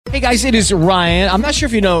Hey guys, it is Ryan. I'm not sure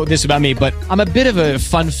if you know this about me, but I'm a bit of a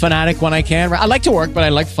fun fanatic when I can. I like to work, but I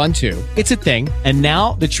like fun too. It's a thing. And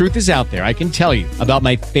now the truth is out there. I can tell you about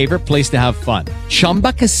my favorite place to have fun.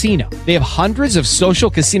 Chumba Casino. They have hundreds of social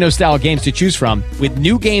casino style games to choose from with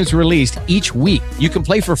new games released each week. You can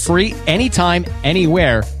play for free anytime,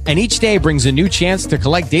 anywhere. And each day brings a new chance to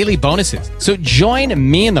collect daily bonuses. So join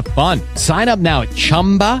me in the fun. Sign up now at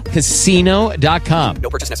ChumbaCasino.com. No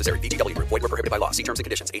purchase necessary. VGW. Void where prohibited by law. See terms and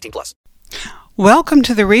conditions. 18+. Welcome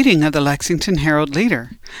to the reading of the Lexington Herald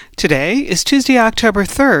Leader. Today is Tuesday, October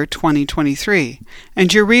 3rd, 2023,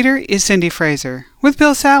 and your reader is Cindy Fraser, with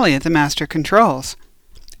Bill Sally at the Master Controls.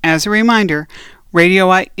 As a reminder, Radio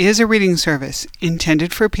Eye is a reading service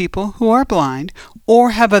intended for people who are blind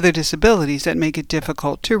or have other disabilities that make it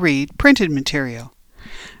difficult to read printed material.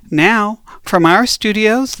 Now, from our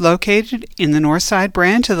studios located in the Northside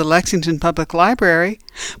branch of the Lexington Public Library,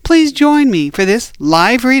 please join me for this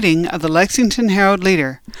live reading of the Lexington Herald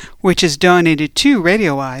Leader, which is donated to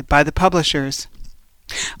Radio Eye by the publishers.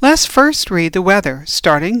 Let's first read the weather,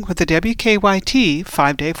 starting with the WKYT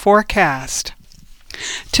 5-day forecast.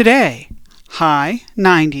 Today, high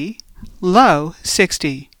 90, low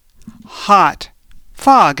 60. Hot.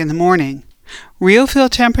 Fog in the morning. Real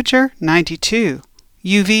field temperature 92.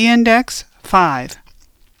 UV index 5.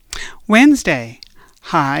 Wednesday,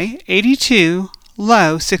 high 82,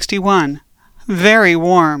 low 61. Very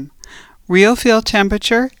warm. Real field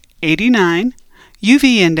temperature 89,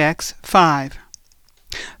 UV index 5.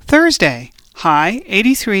 Thursday, high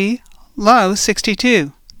 83, low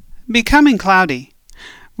 62. Becoming cloudy.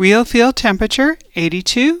 Real field temperature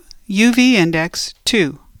 82, UV index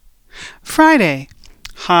 2. Friday,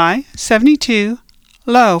 high 72,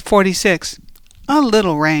 low 46. A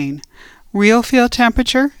little rain. Real field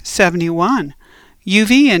temperature 71.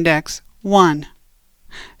 UV index 1.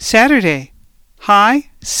 Saturday, high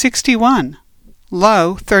 61.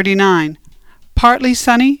 Low 39. Partly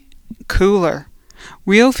sunny, cooler.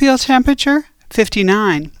 Real field temperature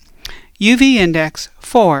 59. UV index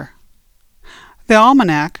 4. The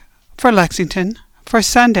almanac for Lexington for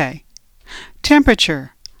Sunday.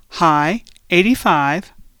 Temperature high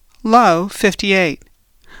 85. Low 58.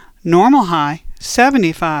 Normal high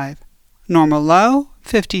 75. Normal low,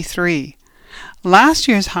 53. Last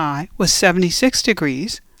year's high was 76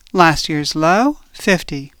 degrees. Last year's low,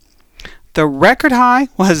 50. The record high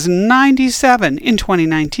was 97 in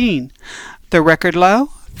 2019. The record low,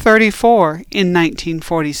 34 in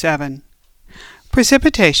 1947.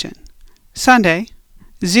 Precipitation. Sunday,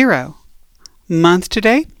 0. Month to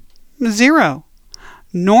date, 0.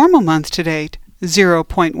 Normal month to date,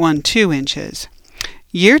 0.12 inches.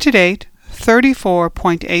 Year to date,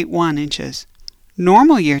 34.81 inches.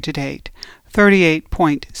 Normal year to date,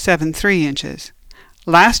 38.73 inches.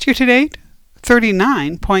 Last year to date,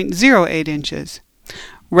 39.08 inches.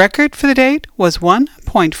 Record for the date was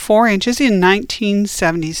 1.4 inches in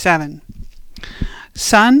 1977.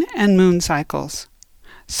 Sun and moon cycles.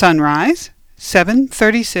 Sunrise,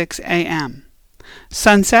 7:36 a.m.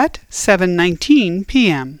 Sunset, 7:19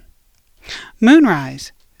 p.m.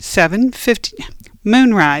 Moonrise,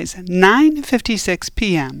 9:56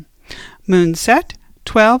 p.m. Moonset,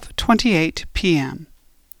 12:28 p.m.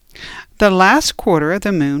 The last quarter of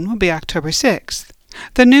the moon will be October 6th.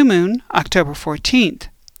 The new moon, October 14th.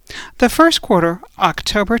 The first quarter,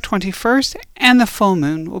 October 21st, and the full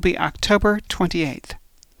moon will be October 28th.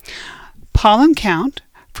 Pollen count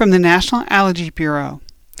from the National Allergy Bureau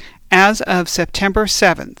as of September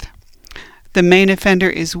 7th. The main offender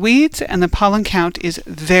is weeds, and the pollen count is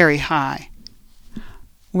very high.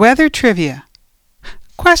 Weather trivia.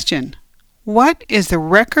 Question. What is the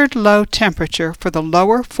record low temperature for the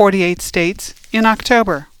lower 48 states in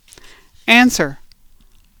October? Answer.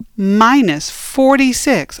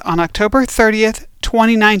 -46 on October 30th,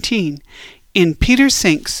 2019 in Peters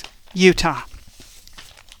Sinks, Utah.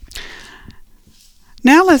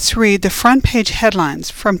 Now let's read the front page headlines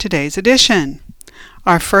from today's edition.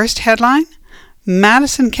 Our first headline,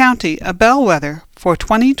 Madison County a bellwether for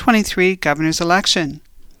 2023 governor's election.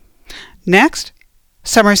 Next,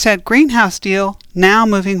 Somerset greenhouse deal now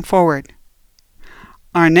moving forward.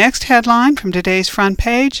 Our next headline from today's front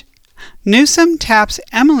page, Newsom taps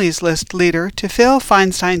Emily's List leader to fill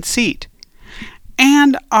Feinstein's seat.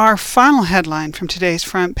 And our final headline from today's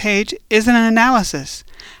front page is an analysis.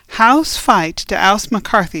 House fight to oust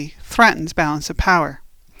McCarthy threatens balance of power.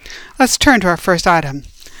 Let's turn to our first item.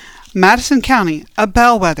 Madison County, a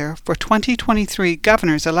bellwether for 2023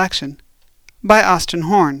 governor's election, by Austin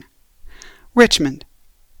Horn. Richmond.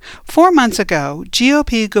 4 months ago,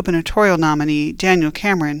 GOP gubernatorial nominee Daniel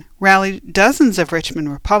Cameron rallied dozens of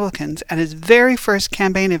Richmond Republicans at his very first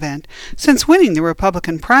campaign event since winning the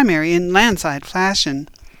Republican primary in landslide fashion.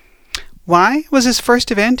 Why was his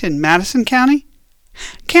first event in Madison County?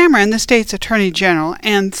 Cameron, the state's attorney general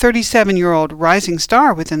and 37-year-old rising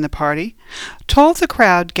star within the party, told the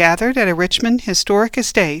crowd gathered at a Richmond historic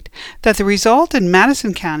estate that the result in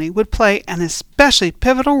Madison County would play an especially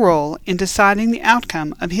pivotal role in deciding the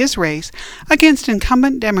outcome of his race against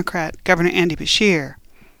incumbent Democrat Governor Andy Beshear.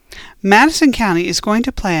 Madison County is going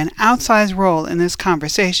to play an outsized role in this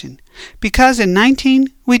conversation because in 19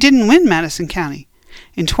 we didn't win Madison County.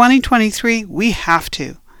 In 2023 we have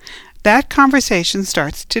to. That conversation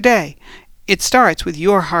starts today. It starts with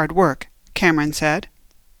your hard work, Cameron said.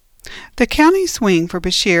 The county swing for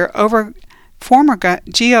Beshear over former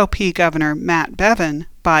GOP Governor Matt Bevin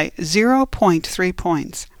by 0.3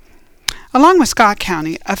 points. Along with Scott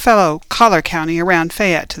County, a fellow collar county around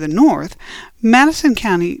Fayette to the north, Madison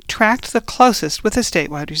County tracked the closest with a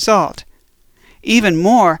statewide result. Even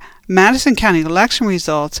more, Madison County election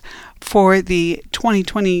results for the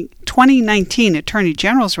 2019 Attorney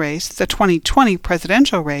General's race, the 2020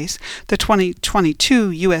 presidential race, the 2022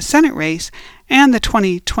 U.S. Senate race, and the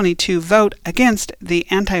 2022 vote against the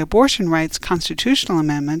anti-abortion rights constitutional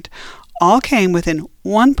amendment all came within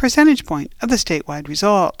 1 percentage point of the statewide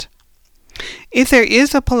result. If there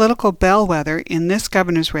is a political bellwether in this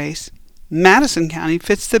governor's race, Madison County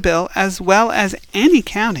fits the bill as well as any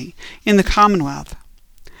county in the Commonwealth.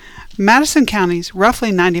 Madison County's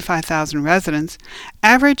roughly 95,000 residents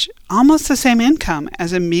average almost the same income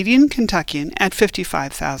as a median Kentuckian at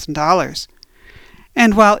 $55,000.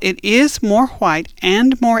 And while it is more white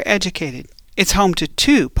and more educated, it's home to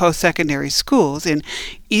 2 post-secondary schools in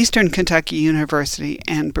Eastern Kentucky University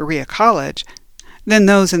and Berea College than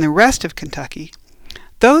those in the rest of Kentucky.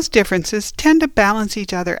 Those differences tend to balance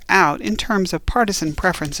each other out in terms of partisan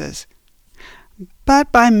preferences.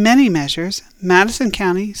 But by many measures, Madison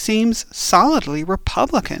County seems solidly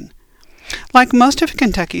Republican. Like most of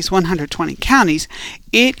Kentucky's 120 counties,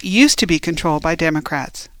 it used to be controlled by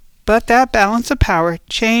Democrats. But that balance of power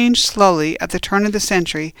changed slowly at the turn of the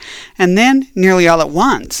century, and then nearly all at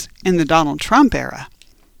once in the Donald Trump era.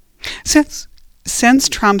 Since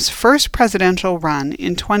Trump's first presidential run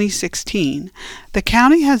in 2016, the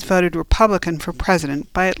county has voted Republican for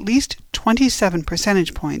president by at least 27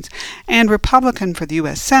 percentage points and Republican for the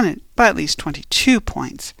U.S. Senate by at least 22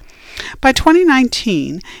 points. By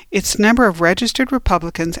 2019, its number of registered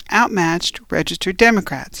Republicans outmatched registered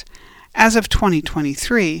Democrats. As of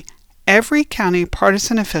 2023, every county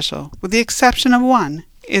partisan official, with the exception of 1,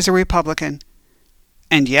 is a Republican.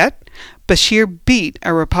 And yet, Beshear beat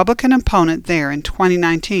a Republican opponent there in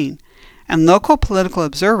 2019, and local political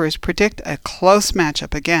observers predict a close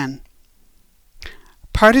matchup again.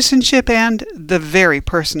 Partisanship and the very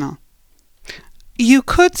personal. You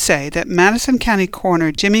could say that Madison County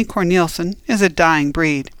Coroner Jimmy Cornelison is a dying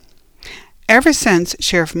breed. Ever since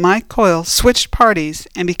Sheriff Mike Coyle switched parties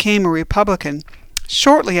and became a Republican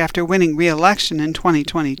shortly after winning re-election in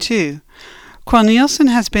 2022, Cornelison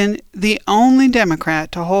has been the only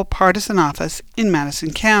Democrat to hold partisan office in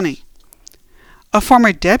Madison County. A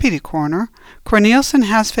former deputy coroner, Cornelison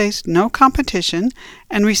has faced no competition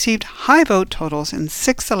and received high vote totals in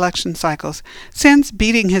 6 election cycles since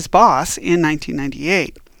beating his boss in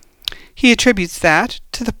 1998. He attributes that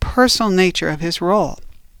to the personal nature of his role.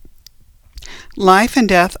 Life and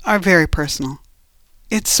death are very personal.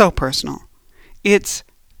 It's so personal.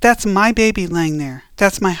 That's my baby laying there.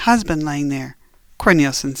 That's my husband laying there,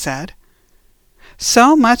 Cornelison said.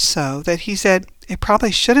 So much so that he said it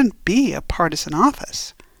probably shouldn't be a partisan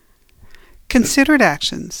office. Considered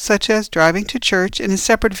actions, such as driving to church in a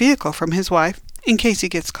separate vehicle from his wife in case he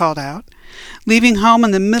gets called out, leaving home in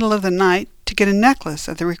the middle of the night to get a necklace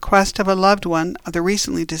at the request of a loved one of the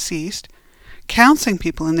recently deceased, counseling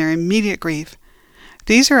people in their immediate grief.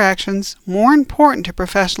 These are actions more important to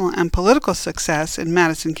professional and political success in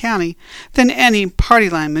Madison County than any party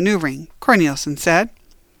line maneuvering, Cornelison said.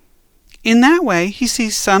 In that way, he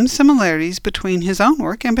sees some similarities between his own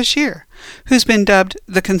work and Beshear, who's been dubbed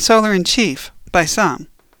the consoler-in-chief by some.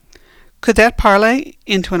 Could that parlay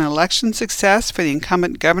into an election success for the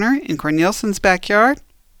incumbent governor in Cornelson's backyard?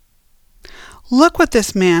 Look what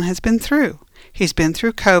this man has been through. He's been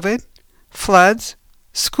through COVID, floods,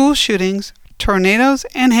 school shootings, tornadoes,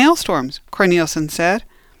 and hailstorms, Cornelison said.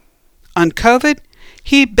 On COVID,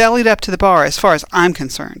 he bellied up to the bar as far as I'm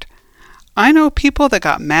concerned. I know people that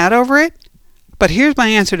got mad over it, but here's my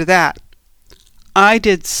answer to that. I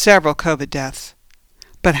did several COVID deaths,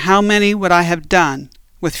 but how many would I have done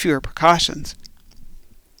with fewer precautions?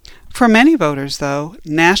 For many voters, though,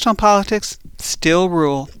 national politics still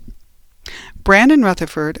rule. Brandon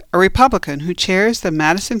Rutherford, a Republican who chairs the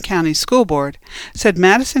Madison County School Board, said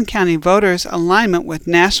Madison County voters' alignment with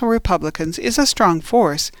national Republicans is a strong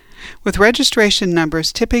force, with registration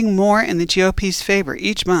numbers tipping more in the GOP's favor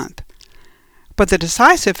each month. But the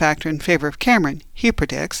decisive factor in favor of Cameron, he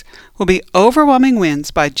predicts, will be overwhelming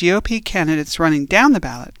wins by GOP candidates running down the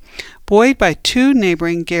ballot, buoyed by two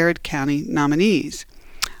neighboring Garrett County nominees.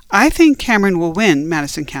 I think Cameron will win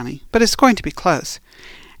Madison County, but it's going to be close.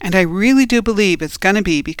 And I really do believe it's going to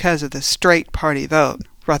be because of the straight party vote,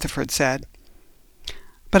 Rutherford said.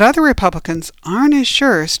 But other Republicans aren't as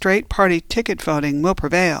sure straight party ticket voting will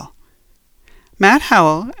prevail. Matt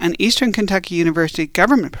Howell, an Eastern Kentucky University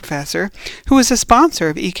government professor who is a sponsor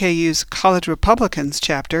of EKU's College Republicans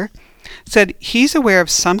chapter, said he's aware of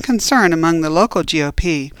some concern among the local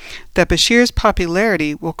GOP that Beshear's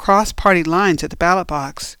popularity will cross party lines at the ballot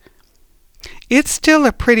box. It's still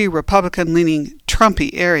a pretty Republican-leaning Trumpy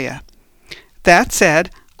area. That said,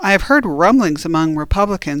 I have heard rumblings among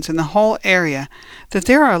Republicans in the whole area that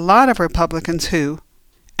there are a lot of Republicans who,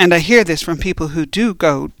 and I hear this from people who do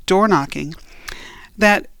go door-knocking,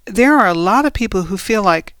 that there are a lot of people who feel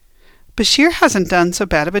like Beshear hasn't done so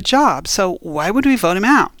bad of a job, so why would we vote him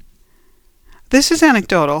out? This is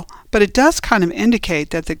anecdotal, but it does kind of indicate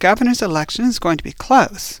that the governor's election is going to be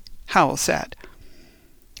close, Howell said.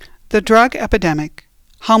 The drug epidemic,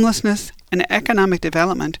 homelessness, and economic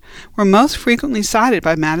development were most frequently cited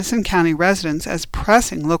by Madison County residents as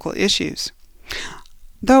pressing local issues,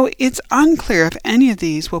 though it's unclear if any of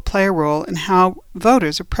these will play a role in how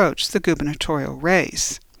voters approach the gubernatorial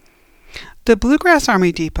race. The Bluegrass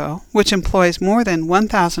Army Depot, which employs more than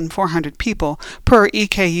 1,400 people per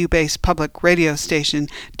EKU-based public radio station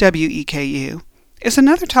WEKU, is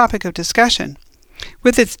another topic of discussion.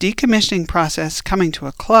 With its decommissioning process coming to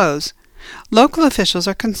a close, local officials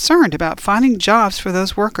are concerned about finding jobs for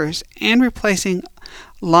those workers and replacing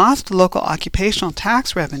lost local occupational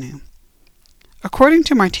tax revenue. According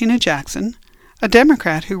to Martina Jackson, a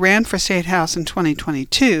Democrat who ran for State House in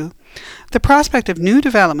 2022, the prospect of new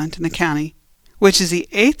development in the county, which is the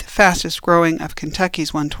 8th fastest growing of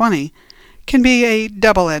Kentucky's 120, can be a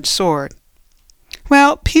double-edged sword.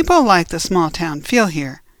 Well, people like the small town feel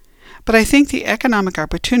here, but I think the economic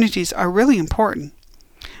opportunities are really important.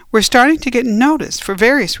 We're starting to get noticed for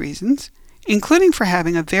various reasons, including for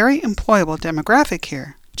having a very employable demographic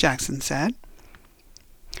here, Jackson said.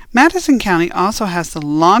 Madison County also has the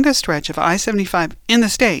longest stretch of I-75 in the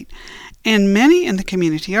state, and many in the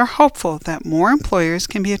community are hopeful that more employers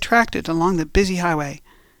can be attracted along the busy highway.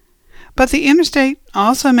 But the interstate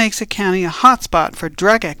also makes the county a hotspot for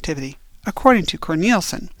drug activity, according to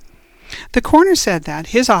Cornelison. The coroner said that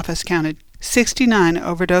his office counted 69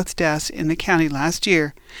 overdose deaths in the county last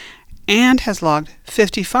year and has logged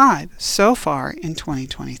 55 so far in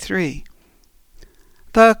 2023.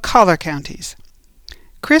 The collar counties.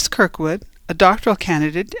 Chris Kirkwood, a doctoral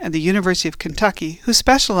candidate at the University of Kentucky who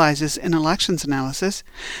specializes in elections analysis,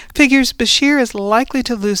 figures Beshear is likely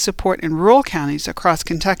to lose support in rural counties across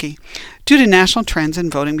Kentucky due to national trends in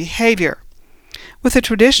voting behavior. With the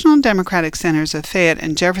traditional Democratic centers of Fayette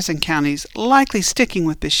and Jefferson counties likely sticking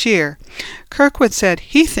with Beshear, Kirkwood said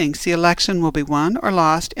he thinks the election will be won or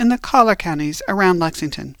lost in the collar counties around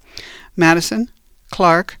Lexington: Madison,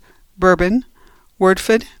 Clark, Bourbon,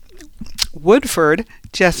 Woodford,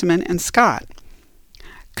 Jessamine, and Scott.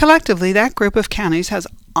 Collectively, that group of counties has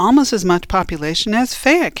almost as much population as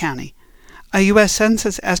Fayette County. A U.S.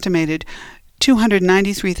 Census estimated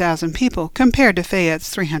 293,000 people compared to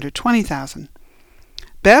Fayette's 320,000.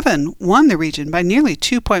 Bevin won the region by nearly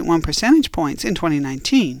 2.1 percentage points in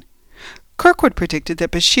 2019. Kirkwood predicted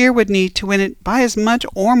that Beshear would need to win it by as much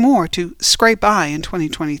or more to scrape by in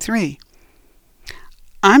 2023.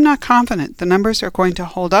 I'm not confident the numbers are going to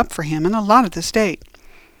hold up for him in a lot of the state.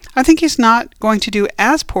 I think he's not going to do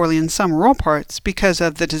as poorly in some rural parts because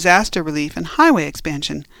of the disaster relief and highway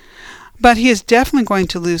expansion, but he is definitely going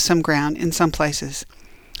to lose some ground in some places.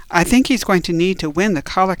 I think he's going to need to win the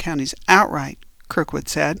collar counties outright, Kirkwood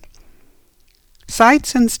said.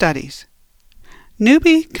 Sites and studies.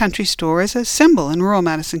 Newby Country Store is a symbol in rural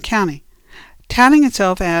Madison County. Touting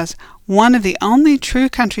itself as one of the only true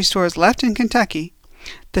country stores left in Kentucky,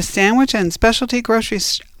 the sandwich and specialty grocery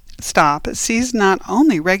stop sees not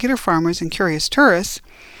only regular farmers and curious tourists,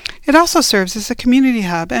 it also serves as a community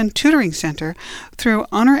hub and tutoring center through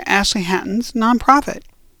owner Ashley Hatton's nonprofit.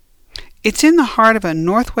 It's in the heart of a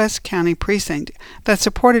Northwest County precinct that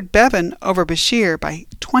supported Bevin over Beshear by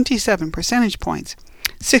 27 percentage points,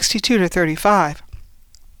 62 to 35.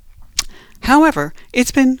 However,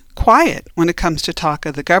 it's been quiet when it comes to talk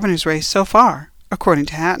of the governor's race so far, according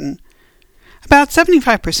to Hatton. About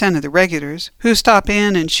 75% of the regulars who stop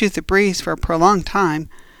in and shoot the breeze for a prolonged time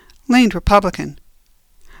leaned Republican.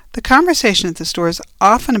 The conversation at the store is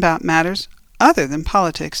often about matters other than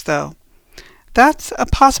politics, though. That's a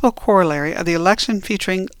possible corollary of the election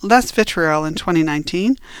featuring less vitriol in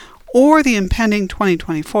 2019 or the impending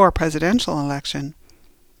 2024 presidential election.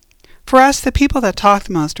 For us, the people that talk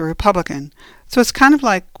the most are Republican, so it's kind of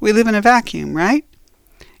like we live in a vacuum, right?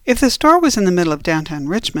 If the store was in the middle of downtown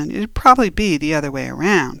Richmond, it'd probably be the other way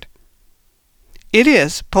around. It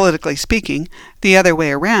is, politically speaking, the other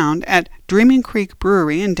way around at Dreaming Creek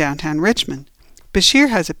Brewery in downtown Richmond. Bashir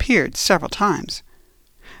has appeared several times.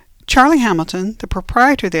 Charlie Hamilton, the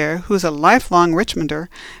proprietor there, who is a lifelong Richmonder,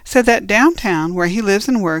 said that downtown, where he lives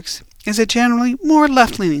and works, is a generally more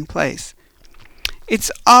left-leaning place.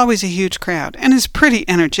 It's always a huge crowd, and is pretty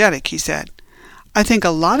energetic, he said. I think a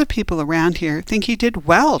lot of people around here think he did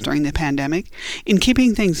well during the pandemic in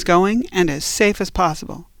keeping things going and as safe as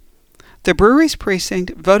possible. The brewery's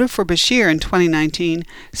precinct voted for Bashir in 2019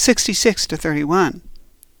 66-31.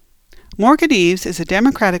 Morgan Eves is a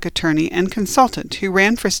Democratic attorney and consultant who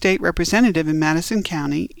ran for state representative in Madison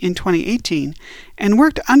County in 2018 and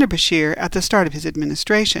worked under Bashir at the start of his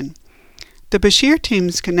administration. The Bashir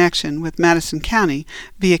team's connection with Madison County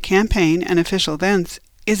via campaign and official events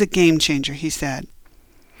is a game-changer, he said.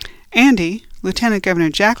 Andy, Lieutenant Governor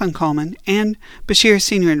Jacqueline Coleman, and Bashir's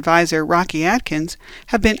senior advisor Rocky Atkins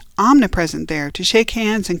have been omnipresent there to shake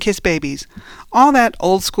hands and kiss babies, all that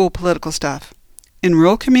old-school political stuff. In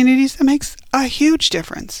rural communities, that makes a huge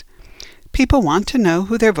difference. People want to know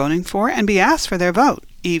who they're voting for and be asked for their vote,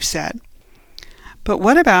 Eve said. But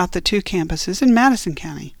what about the two campuses in Madison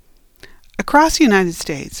County? Across the United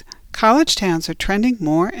States, college towns are trending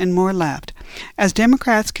more and more left as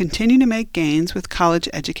Democrats continue to make gains with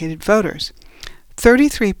college-educated voters.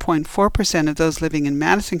 33.4% of those living in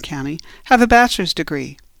Madison County have a bachelor's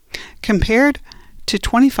degree, compared to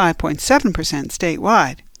 25.7%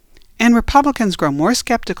 statewide. And Republicans grow more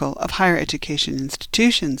skeptical of higher education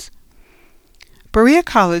institutions. Berea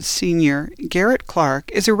College senior Garrett Clark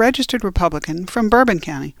is a registered Republican from Bourbon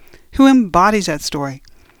County who embodies that story.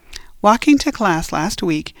 Walking to class last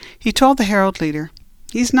week, he told the Herald-Leader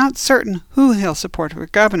he's not certain who he'll support for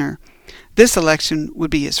governor. This election would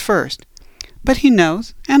be his first, but he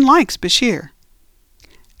knows and likes Bashir.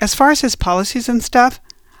 As far as his policies and stuff,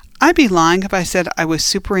 I'd be lying if I said I was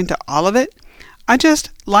super into all of it. I just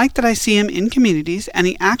like that I see him in communities and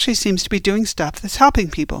he actually seems to be doing stuff that's helping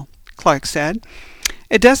people, Clark said.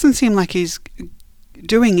 It doesn't seem like he's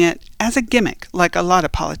doing it as a gimmick like a lot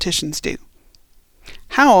of politicians do.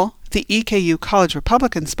 Howell, the EKU College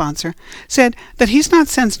Republican sponsor, said that he's not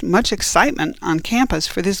sensed much excitement on campus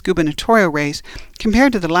for this gubernatorial race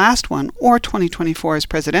compared to the last one or 2024's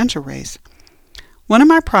presidential race. One of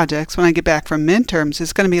my projects when I get back from midterms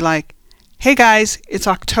is going to be like, hey guys, it's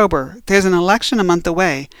October. There's an election a month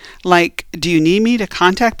away. Like, do you need me to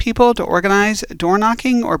contact people to organize door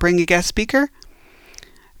knocking or bring a guest speaker?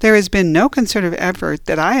 There has been no concerted effort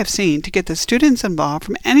that I have seen to get the students involved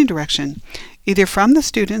from any direction, either from the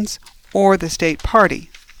students or the state party,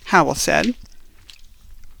 Howell said.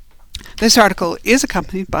 This article is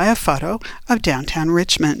accompanied by a photo of downtown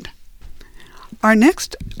Richmond. Our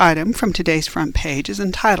next item from today's front page is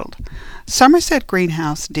entitled Somerset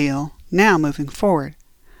Greenhouse Deal Now Moving Forward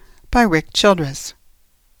by Rick Childress.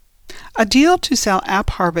 A deal to sell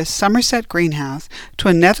AppHarvest Somerset Greenhouse to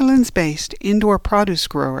a Netherlands-based indoor produce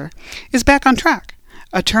grower is back on track,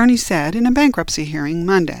 attorneys said in a bankruptcy hearing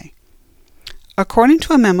Monday. According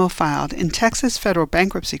to a memo filed in Texas Federal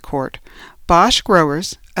Bankruptcy Court, Bosch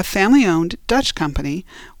Growers, a family-owned Dutch company,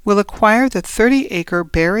 will acquire the 30-acre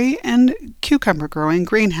berry and cucumber-growing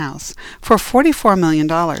greenhouse for $44 million,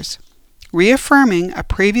 reaffirming a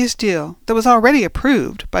previous deal that was already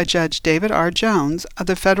approved by Judge David R. Jones of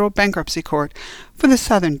the Federal Bankruptcy Court for the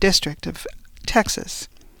Southern District of Texas.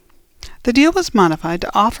 The deal was modified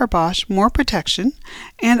to offer Bosch more protection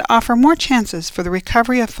and offer more chances for the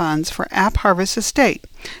recovery of funds for AppHarvest estate,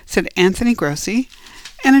 said Anthony Grossi,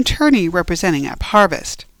 an attorney representing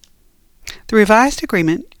AppHarvest. The revised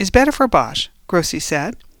agreement is better for Bosch, Grossi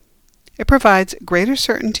said. It provides greater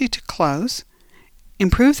certainty to close,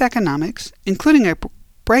 improves economics, including a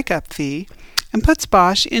breakup fee, and puts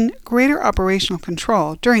Bosch in greater operational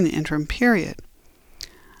control during the interim period.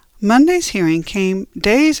 Monday's hearing came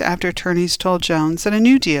days after attorneys told Jones that a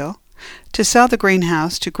new deal to sell the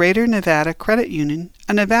greenhouse to Greater Nevada Credit Union,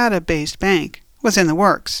 a Nevada-based bank, was in the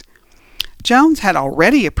works. Jones had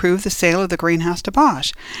already approved the sale of the greenhouse to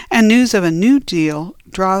Bosch, and news of a new deal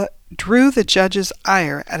drew the judge's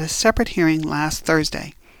ire at a separate hearing last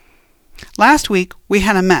Thursday. "Last week we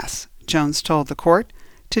had a mess," Jones told the court.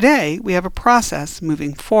 "Today we have a process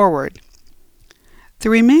moving forward." The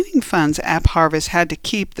remaining funds AppHarvest had to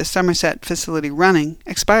keep the Somerset facility running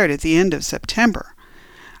expired at the end of September.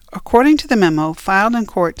 According to the memo filed in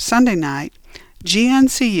court Sunday night,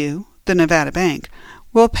 GNCU, the Nevada Bank,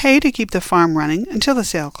 will pay to keep the farm running until the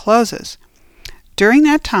sale closes. During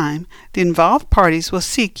that time, the involved parties will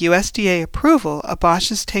seek USDA approval of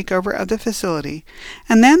Bosch's takeover of the facility,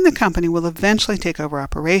 and then the company will eventually take over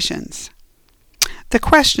operations. The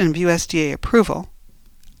question of USDA approval,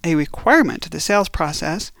 a requirement of the sales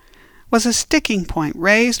process, was a sticking point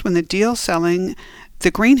raised when the deal selling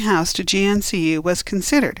the greenhouse to GNCU was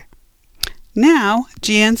considered. Now,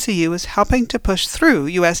 GNCU is helping to push through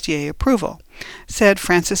USDA approval, said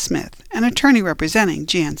Francis Smith, an attorney representing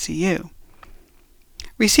GNCU.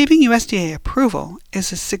 Receiving USDA approval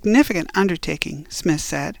is a significant undertaking, Smith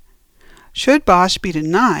said. Should Bosch be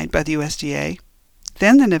denied by the USDA,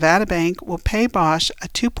 then the Nevada Bank will pay Bosch a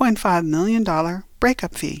 $2.5 million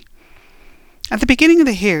breakup fee. At the beginning of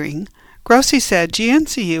the hearing, Grossi said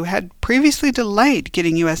GNCU had previously delayed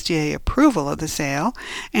getting USDA approval of the sale,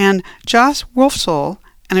 and Joss Wolfsohl,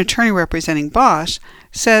 an attorney representing Bosch,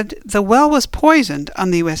 said the well was poisoned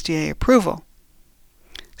on the USDA approval.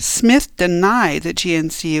 Smith denied that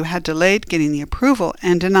GNCU had delayed getting the approval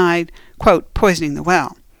and denied, quote, poisoning the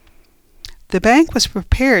well. The bank was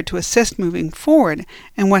prepared to assist moving forward,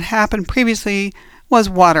 and what happened previously was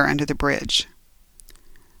water under the bridge.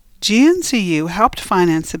 GNCU helped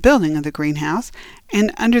finance the building of the greenhouse,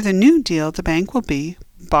 and under the new deal the bank will be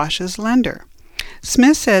Bosch's lender.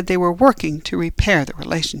 Smith said they were working to repair the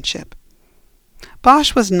relationship.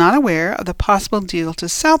 Bosch was not aware of the possible deal to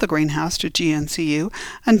sell the greenhouse to GNCU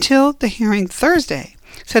until the hearing Thursday,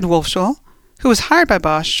 said Wolfsohl, who was hired by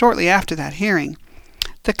Bosch shortly after that hearing.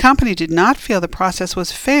 The company did not feel the process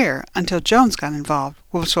was fair until Jones got involved,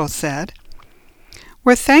 Wolfsohl said.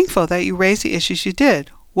 "We're thankful that you raised the issues you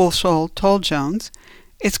did," Wolfsohl told Jones.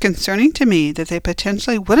 "It's concerning to me that they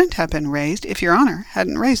potentially wouldn't have been raised if Your Honor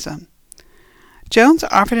hadn't raised them." Jones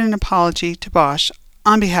offered an apology to Bosch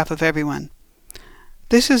on behalf of everyone.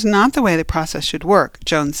 "This is not the way the process should work,"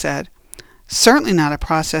 Jones said. "Certainly not a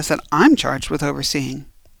process that I'm charged with overseeing."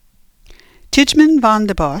 Tijmen van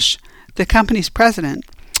de Bosch, the company's president,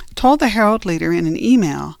 told the Herald-Leader in an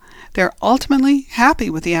email they're ultimately happy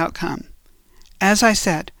with the outcome. "As I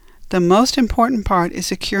said, the most important part is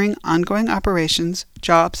securing ongoing operations,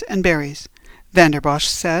 jobs, and berries," van der Bosch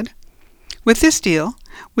said. "With this deal,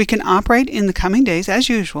 we can operate in the coming days as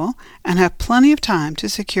usual and have plenty of time to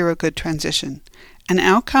secure a good transition, an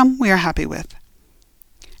outcome we are happy with."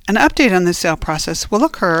 An update on the sale process will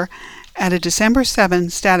occur at a December 7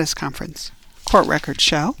 status conference, court records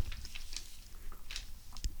show.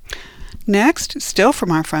 Next, still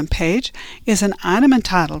from our front page, is an item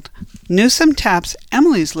entitled, "Newsom Taps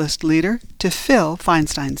Emily's List Leader to Fill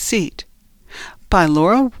Feinstein's Seat," by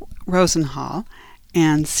Laura Rosenhall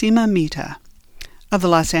and Seema Mehta of the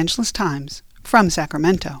Los Angeles Times from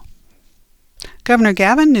Sacramento. Governor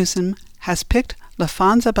Gavin Newsom has picked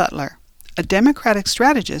LaFonza Butler, a Democratic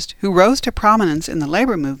strategist who rose to prominence in the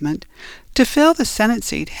labor movement, to fill the Senate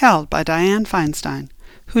seat held by Dianne Feinstein,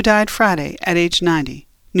 who died Friday at age 90,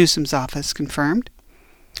 Newsom's office confirmed.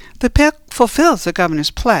 The pick fulfills the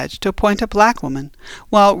governor's pledge to appoint a black woman,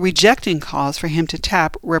 while rejecting calls for him to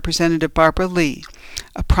tap Representative Barbara Lee,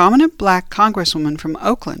 a prominent black congresswoman from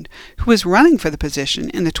Oakland who is running for the position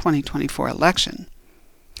in the 2024 election.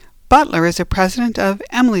 Butler is the president of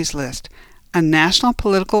Emily's List, a national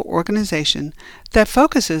political organization that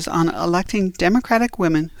focuses on electing Democratic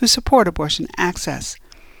women who support abortion access.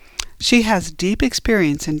 She has deep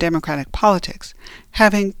experience in Democratic politics,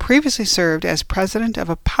 having previously served as president of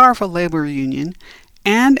a powerful labor union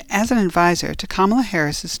and as an advisor to Kamala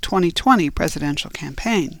Harris's 2020 presidential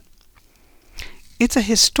campaign. It's a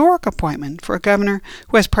historic appointment for a governor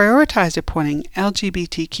who has prioritized appointing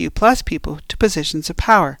LGBTQ+ people to positions of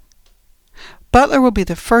power. Butler will be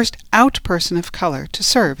the first out person of color to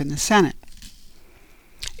serve in the Senate.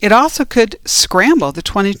 It also could scramble the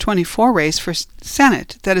 2024 race for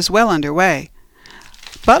Senate that is well underway.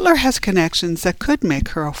 Butler has connections that could make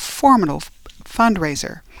her a formidable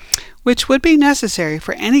fundraiser, which would be necessary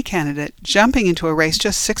for any candidate jumping into a race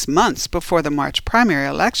just 6 months before the March primary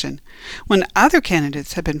election, when other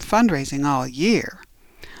candidates have been fundraising all year.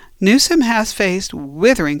 Newsom has faced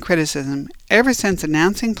withering criticism ever since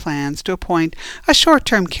announcing plans to appoint a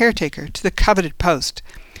short-term caretaker to the coveted post,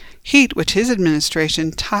 heat which his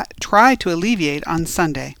administration tried to alleviate on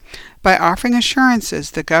Sunday by offering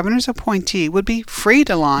assurances the governor's appointee would be free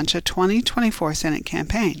to launch a 2024 Senate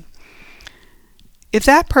campaign. If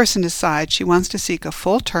that person decides she wants to seek a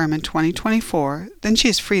full term in 2024, then she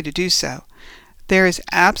is free to do so. There is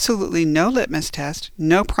absolutely no litmus test,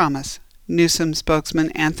 no promise, Newsom spokesman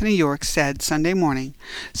Anthony York said Sunday morning,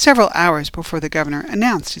 several hours before the governor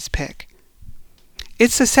announced his pick.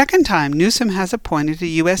 It's the second time Newsom has appointed a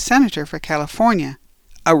U.S. Senator for California,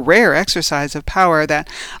 a rare exercise of power that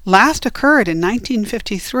last occurred in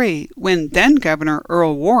 1953 when then-Governor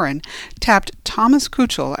Earl Warren tapped Thomas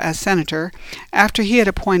Kuchel as senator after he had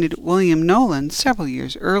appointed William Nolan several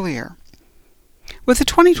years earlier. With the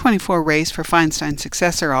 2024 race for Feinstein's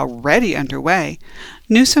successor already underway,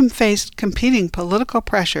 Newsom faced competing political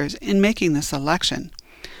pressures in making this election.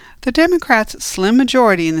 The Democrats' slim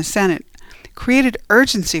majority in the Senate created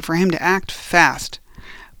urgency for him to act fast,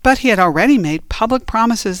 but he had already made public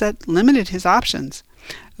promises that limited his options,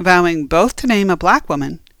 vowing both to name a black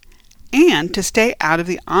woman and to stay out of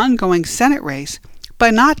the ongoing Senate race by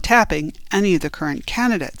not tapping any of the current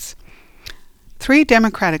candidates. 3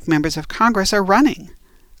 Democratic members of Congress are running: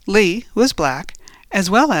 Lee, who is black, as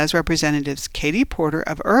well as Representatives Katie Porter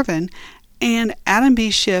of Irvine and Adam B.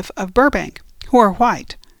 Schiff of Burbank, who are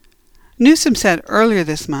white. Newsom said earlier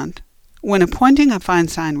this month, when appointing a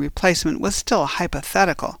Feinstein replacement was still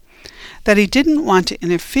hypothetical, that he didn't want to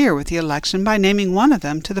interfere with the election by naming one of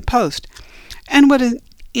them to the post, and would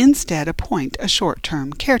instead appoint a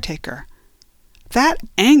short-term caretaker. That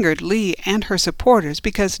angered Lee and her supporters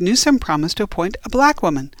because Newsom promised to appoint a black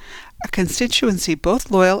woman, a constituency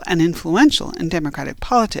both loyal and influential in Democratic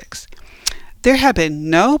politics. There have been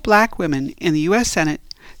no black women in the U.S. Senate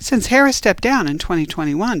since Harris stepped down in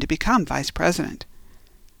 2021 to become vice president.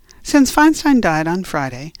 Since Feinstein died on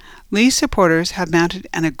Friday, Lee's supporters have mounted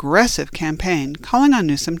an aggressive campaign calling on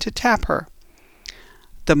Newsom to tap her.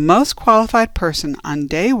 The most qualified person on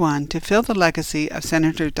day one to fill the legacy of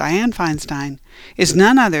Senator Dianne Feinstein is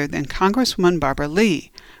none other than Congresswoman Barbara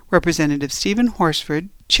Lee. Representative Stephen Horsford,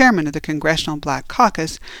 chairman of the Congressional Black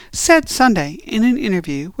Caucus, said Sunday in an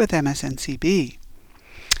interview with MSNBC.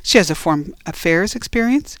 She has a foreign affairs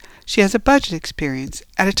experience. She has a budget experience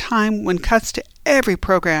at a time when cuts to every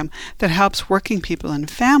program that helps working people and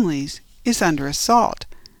families is under assault.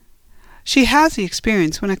 She has the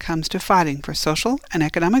experience when it comes to fighting for social and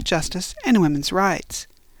economic justice and women's rights.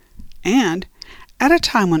 And at a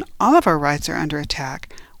time when all of our rights are under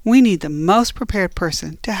attack, we need the most prepared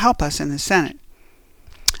person to help us in the Senate.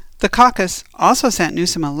 The caucus also sent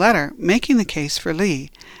Newsom a letter making the case for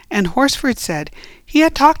Lee, and Horsford said he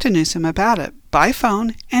had talked to Newsom about it by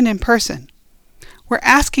phone and in person. We're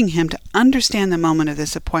asking him to understand the moment of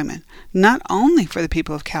this appointment, not only for the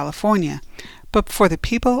people of California, but for the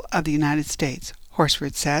people of the United States,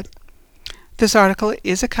 Horsford said. This article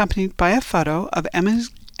is accompanied by a photo of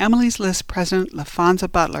Emily's List President LaFonza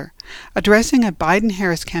Butler addressing a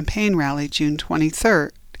Biden-Harris campaign rally June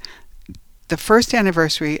 23rd, the first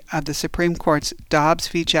anniversary of the Supreme Court's Dobbs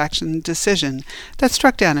v. Jackson decision that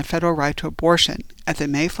struck down a federal right to abortion at the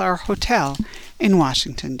Mayflower Hotel in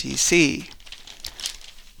Washington, D.C.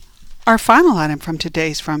 Our final item from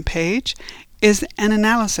today's front page is an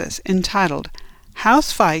analysis entitled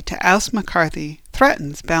House Fight to Oust McCarthy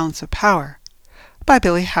Threatens Balance of Power by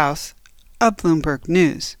Billy House of Bloomberg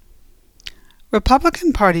News.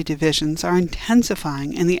 Republican Party divisions are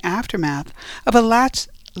intensifying in the aftermath of a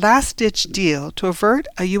last-ditch deal to avert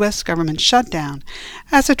a U.S. government shutdown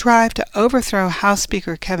as a drive to overthrow House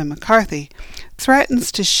Speaker Kevin McCarthy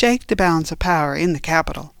threatens to shake the balance of power in the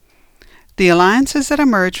Capitol. The alliances that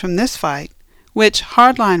emerge from this fight, which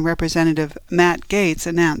hardline Representative Matt Gaetz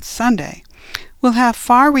announced Sunday, will have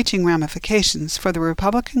far-reaching ramifications for the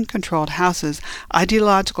Republican-controlled House's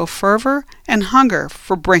ideological fervor and hunger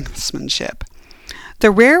for brinksmanship. The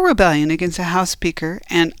rare rebellion against a House Speaker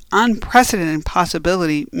and unprecedented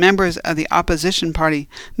possibility members of the opposition party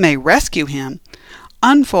may rescue him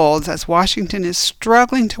unfolds as Washington is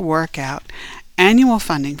struggling to work out annual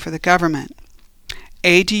funding for the government.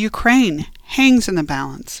 Aid to Ukraine hangs in the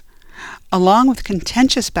balance, along with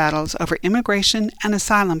contentious battles over immigration and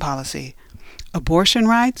asylum policy, abortion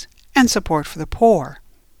rights, and support for the poor.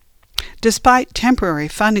 Despite temporary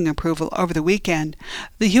funding approval over the weekend,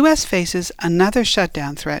 the U.S. faces another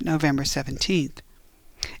shutdown threat November 17th.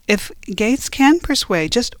 If Gaetz can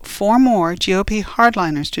persuade just 4 more GOP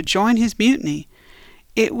hardliners to join his mutiny,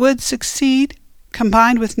 it would succeed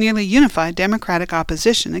combined with nearly unified Democratic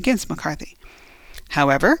opposition against McCarthy.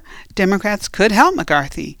 However, Democrats could help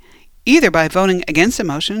McCarthy, either by voting against the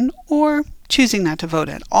motion or choosing not to vote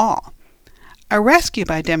at all. A rescue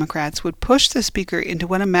by Democrats would push the Speaker into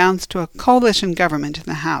what amounts to a coalition government in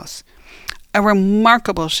the House. a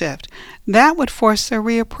remarkable shift that would force a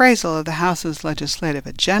reappraisal of the House's legislative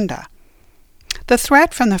agenda. The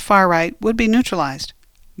threat from the far right would be neutralized,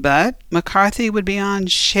 but McCarthy would be on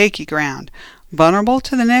shaky ground, vulnerable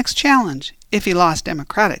to the next challenge if he lost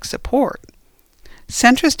Democratic support.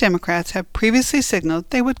 Centrist Democrats have previously signaled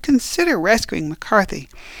they would consider rescuing McCarthy,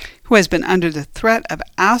 who has been under the threat of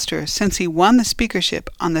ouster since he won the speakership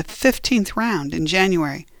on the 15th round in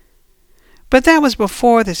January. But that was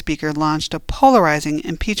before the Speaker launched a polarizing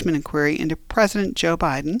impeachment inquiry into President Joe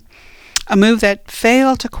Biden, a move that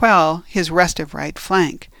failed to quell his restive right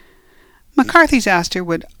flank. McCarthy's ouster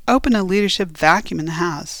would open a leadership vacuum in the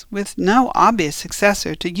House, with no obvious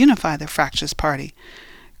successor to unify the fractious party,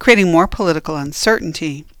 creating more political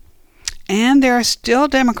uncertainty. And there are still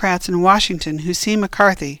Democrats in Washington who see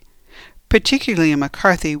McCarthy, particularly a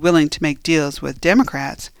McCarthy willing to make deals with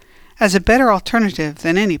Democrats, as a better alternative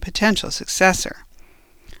than any potential successor.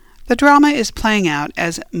 The drama is playing out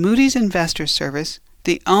as Moody's Investors Service,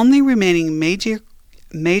 the only remaining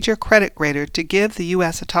major credit grader to give the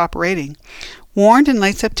U.S. a top rating, warned in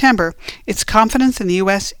late September its confidence in the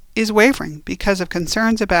U.S. is wavering because of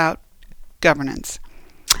concerns about governance.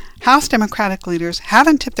 House Democratic leaders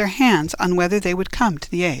haven't tipped their hands on whether they would come to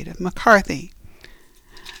the aid of McCarthy.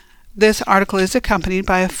 This article is accompanied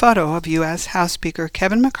by a photo of U.S. House Speaker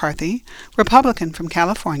Kevin McCarthy, Republican from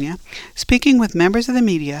California, speaking with members of the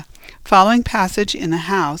media following passage in the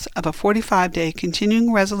House of a 45-day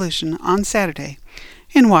continuing resolution on Saturday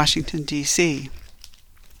in Washington, D.C.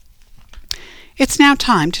 It's now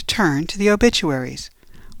time to turn to the obituaries.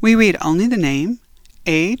 We read only the name,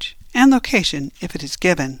 age, and location if it is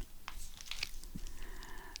given.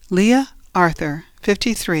 Leah Arthur,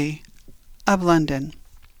 53, of London.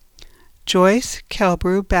 Joyce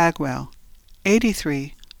Kelbrew Bagwell,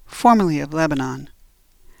 83, formerly of Lebanon.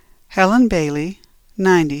 Helen Bailey,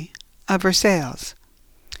 90, of Versailles.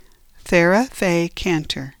 Thera Faye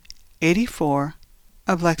Cantor, 84,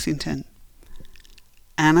 of Lexington.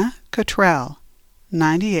 Anna Cottrell,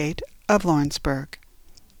 98, of Lawrenceburg.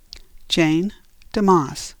 Jane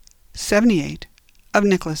DeMoss, 78, of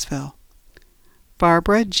Nicholasville.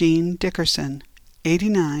 Barbara Jean Dickerson,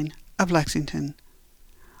 89, of Lexington.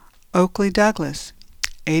 Oakley Douglas,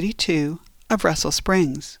 82, of Russell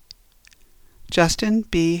Springs. Justin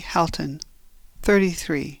B. Helton,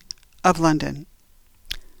 33, of London.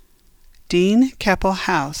 Dean Keppel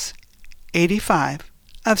House, 85,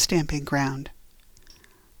 of Stamping Ground.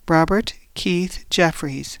 Robert Keith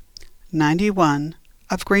Jeffries, 91,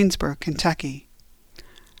 of Greensboro, Kentucky.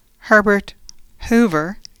 Herbert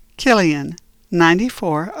Hoover Killian,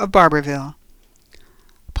 94, of Barberville.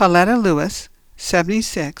 Pauletta Lewis,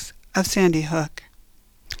 76, of Sandy Hook.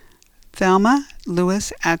 Thelma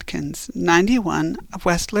Lewis Atkins, 91, of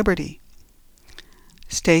West Liberty.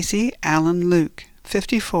 Stacy Allen Luke,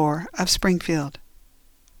 54, of Springfield.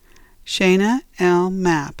 Shana L.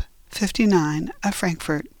 Mapp, 59, of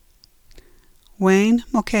Frankfort. Wayne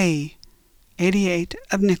Mulcahy, 88,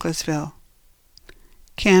 of Nicholasville.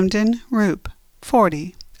 Camden Roop,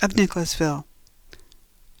 40, of Nicholasville.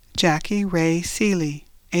 Jackie Ray Seeley,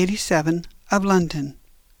 87, of London.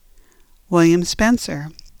 William Spencer,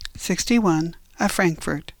 61, of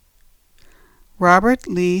Frankfort. Robert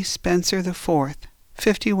Lee Spencer IV,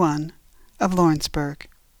 51, of Lawrenceburg.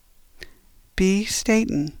 B.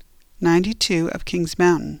 Staton, 92, of Kings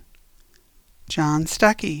Mountain. John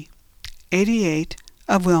Stuckey, 88,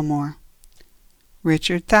 of Wilmore.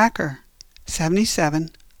 Richard Thacker,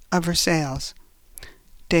 77, of Versailles.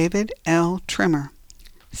 David L. Trimmer,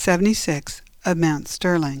 76, of Mount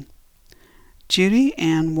Sterling. Judy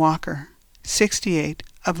Ann Walker, 68,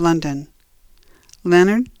 of London.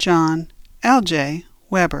 Leonard John L.J.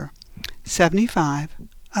 Weber, 75,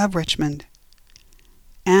 of Richmond.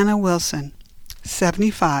 Anna Wilson,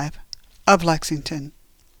 75, of Lexington.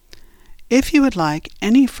 If you would like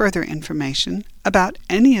any further information about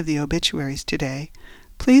any of the obituaries today,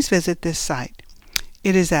 please visit this site.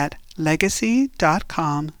 It is at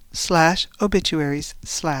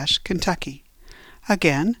legacy.com/obituaries/Kentucky.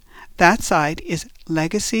 Again, that site is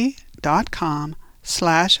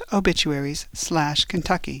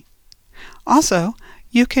legacy.com/obituaries/Kentucky. Also,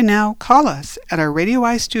 you can now call us at our Radio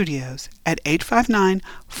I studios at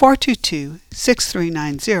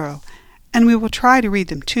 859-422-6390, and we will try to read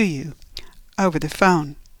them to you over the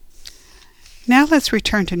phone. Now let's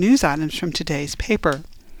return to news items from today's paper.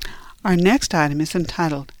 Our next item is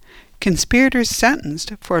entitled, Conspirators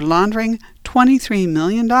Sentenced for Laundering $23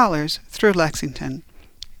 Million Through Lexington,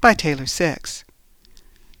 by Taylor Six.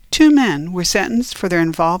 2 men were sentenced for their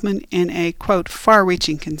involvement in a, quote,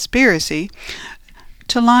 far-reaching conspiracy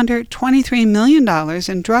to launder $23 million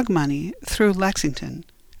in drug money through Lexington,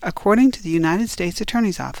 according to the United States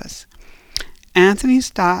Attorney's Office. Anthony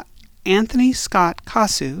Scott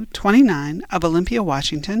Kasu, 29, of Olympia,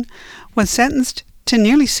 Washington, was sentenced to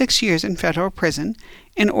nearly 6 years in federal prison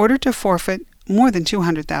in order to forfeit more than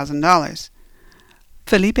 $200,000.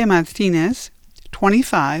 Felipe Martinez,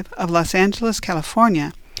 25, of Los Angeles,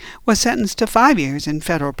 California, was sentenced to 5 years in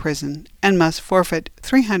federal prison and must forfeit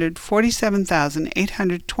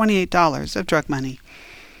 $347,828 of drug money.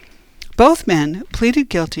 Both men pleaded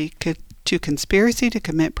guilty to conspiracy to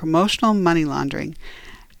commit promotional money laundering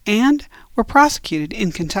and were prosecuted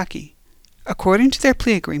in Kentucky. According to their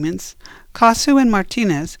plea agreements, Kasu and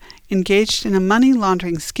Martinez engaged in a money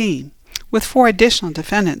laundering scheme with 4 additional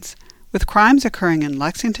defendants, with crimes occurring in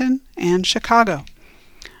Lexington and Chicago.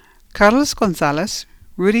 Carlos Gonzalez,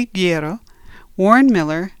 Rudy Guerrero, Warren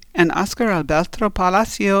Miller, and Oscar Alberto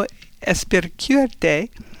Palacio Espiricuete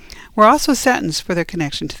were also sentenced for their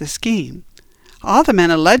connection to the scheme. All the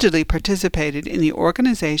men allegedly participated in the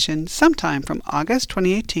organization sometime from August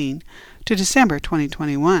 2018 to December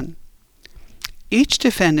 2021. Each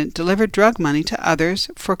defendant delivered drug money to others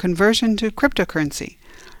for conversion to cryptocurrency,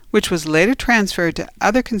 which was later transferred to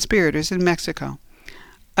other conspirators in Mexico.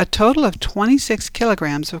 A total of 26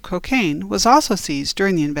 kilograms of cocaine was also seized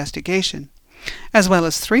during the investigation, as well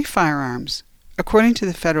as 3 firearms, according to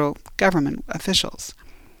the federal government officials.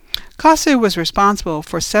 Kasu was responsible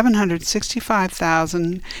for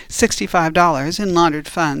 $765,065 in laundered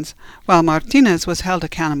funds, while Martinez was held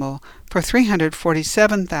accountable for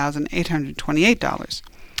 $347,828,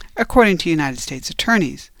 according to United States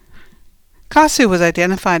attorneys. Kasu was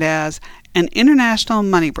identified as an international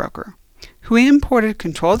money broker who imported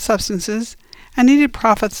controlled substances and needed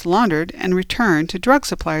profits laundered and returned to drug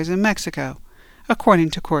suppliers in Mexico, according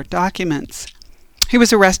to court documents. He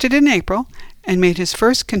was arrested in April and made his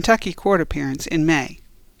first Kentucky court appearance in May.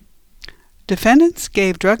 Defendants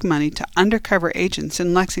gave drug money to undercover agents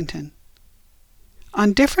in Lexington.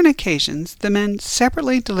 On different occasions, the men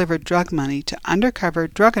separately delivered drug money to undercover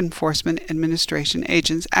Drug Enforcement Administration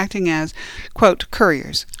agents acting as, quote,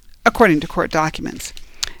 couriers, according to court documents.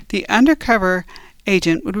 The undercover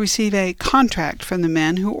agent would receive a contract from the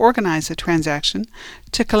men who organized the transaction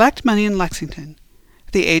to collect money in Lexington.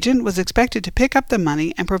 The agent was expected to pick up the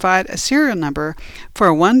money and provide a serial number for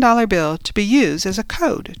a $1 bill to be used as a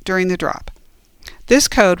code during the drop. This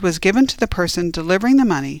code was given to the person delivering the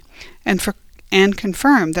money and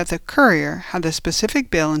confirmed that the courier had the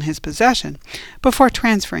specific bill in his possession before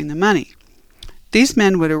transferring the money. These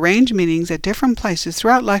men would arrange meetings at different places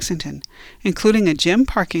throughout Lexington, including a gym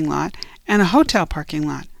parking lot and a hotel parking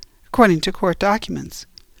lot, according to court documents.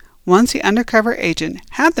 Once the undercover agent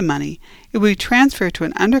had the money, it would be transferred to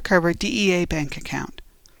an undercover DEA bank account.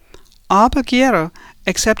 Alba Guerrero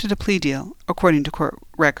accepted a plea deal, according to court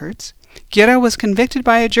records. Guerrero was convicted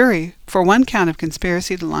by a jury for 1 count of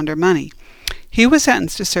conspiracy to launder money. He was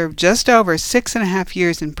sentenced to serve just over 6.5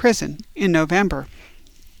 years in prison in November.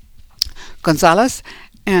 Gonzalez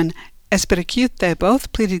and Espiricuete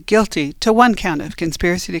both pleaded guilty to 1 count of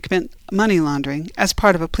conspiracy to commit money laundering as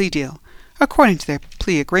part of a plea deal, according to their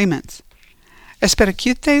plea agreements.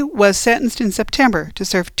 Espiricuete was sentenced in September to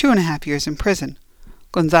serve 2.5 years in prison.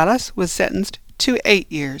 Gonzalez was sentenced to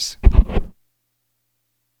 8 years.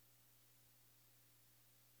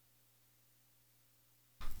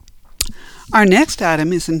 Our next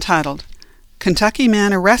item is entitled, Kentucky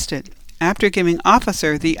Man Arrested After Giving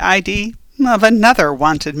Officer the ID of Another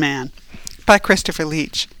Wanted Man, by Christopher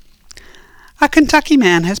Leach. A Kentucky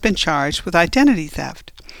man has been charged with identity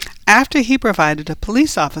theft after he provided a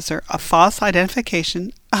police officer a false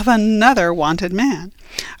identification of another wanted man,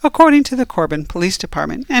 according to the Corbin Police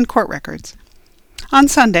Department and court records. On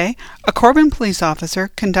Sunday, a Corbin police officer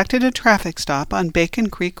conducted a traffic stop on Bacon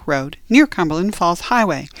Creek Road near Cumberland Falls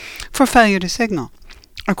Highway for failure to signal,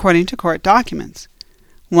 according to court documents.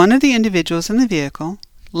 One of the individuals in the vehicle,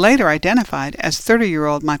 later identified as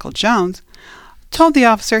 30-year-old Michael Jones, told the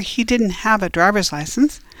officer he didn't have a driver's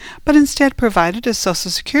license, but instead provided a Social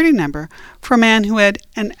Security number for a man who had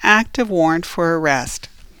an active warrant for arrest.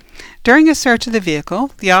 During a search of the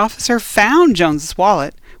vehicle, the officer found Jones's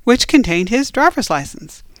wallet, which contained his driver's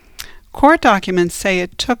license. Court documents say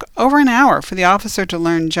it took over an hour for the officer to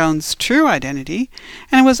learn Jones' true identity,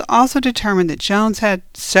 and it was also determined that Jones had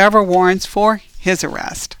several warrants for his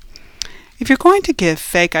arrest. If you're going to give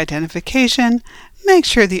fake identification, make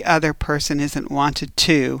sure the other person isn't wanted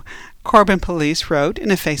too, Corbin Police wrote in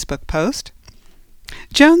a Facebook post.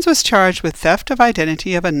 Jones was charged with theft of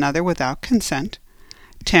identity of another without consent,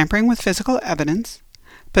 tampering with physical evidence,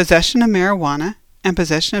 possession of marijuana, and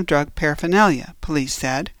possession of drug paraphernalia, police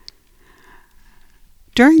said.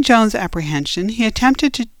 During Jones' apprehension, he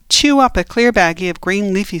attempted to chew up a clear baggie of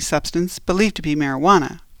green leafy substance believed to be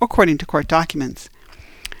marijuana, according to court documents.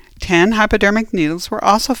 10 hypodermic needles were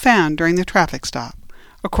also found during the traffic stop,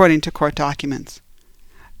 according to court documents.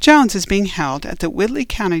 Jones is being held at the Whitley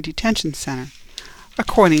County Detention Center,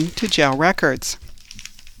 according to jail records.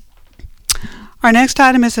 Our next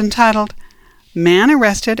item is entitled, Man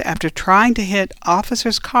Arrested After Trying to Hit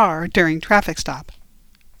Officer's Car During Traffic Stop,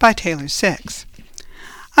 by Taylor Six.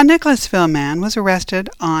 A Nicholasville man was arrested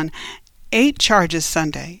on 8 charges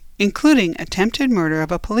Sunday, including attempted murder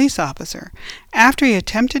of a police officer, after he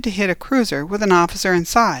attempted to hit a cruiser with an officer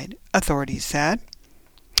inside, authorities said.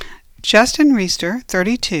 Justin Reister,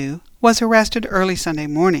 32, was arrested early Sunday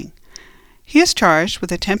morning. He is charged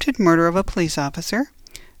with attempted murder of a police officer,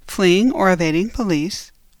 fleeing or evading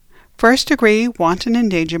police, first-degree wanton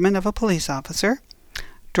endangerment of a police officer,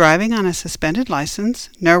 driving on a suspended license,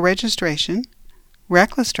 no registration,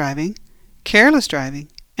 reckless driving, careless driving,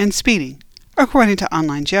 and speeding, according to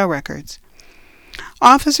online jail records.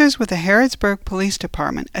 Officers with the Harrodsburg Police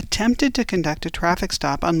Department attempted to conduct a traffic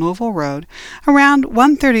stop on Louisville Road around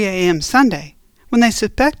 1:30 a.m. Sunday when they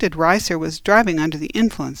suspected Reister was driving under the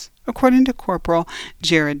influence, according to Corporal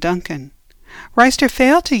Jared Duncan. Reister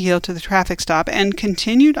failed to yield to the traffic stop and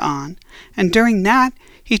continued on, and during that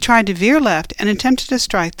he tried to veer left and attempted to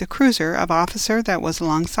strike the cruiser of officer that was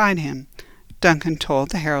alongside him, Duncan told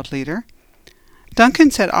the Herald-Leader.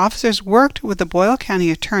 Duncan said officers worked with the Boyle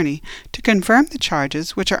County attorney to confirm the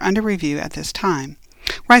charges, which are under review at this time.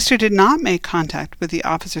 Reister did not make contact with the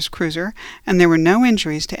officer's cruiser, and there were no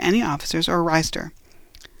injuries to any officers or Reister.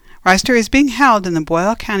 Reister is being held in the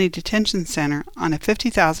Boyle County Detention Center on a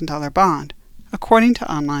 $50,000 bond, according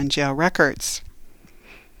to online jail records.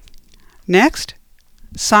 Next,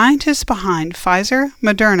 scientists behind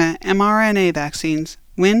Pfizer-Moderna mRNA vaccines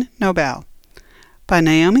win Nobel, by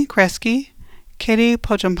Naomi Kresge, Katie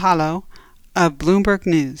Pojampalo of Bloomberg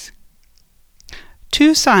News.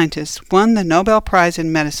 2 scientists won the Nobel Prize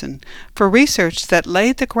in Medicine for research that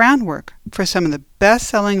laid the groundwork for some of the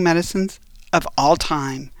best-selling medicines of all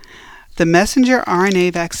time, the messenger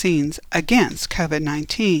RNA vaccines against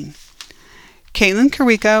COVID-19. Caitlin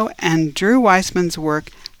Carrico and Drew Weissman's work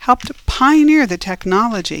helped pioneer the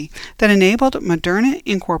technology that enabled Moderna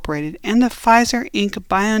Incorporated and the Pfizer Inc.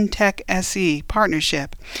 BioNTech SE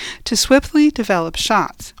partnership to swiftly develop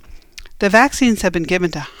shots. The vaccines have been given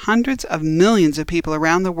to hundreds of millions of people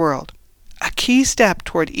around the world, a key step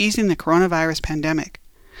toward easing the coronavirus pandemic.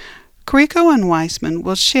 Carrico and Weissman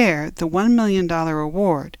will share the $1 million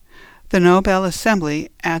award, the Nobel Assembly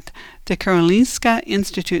at the Karolinska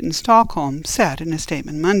Institute in Stockholm said in a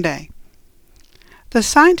statement Monday. The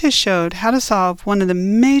scientists showed how to solve one of the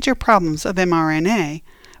major problems of mRNA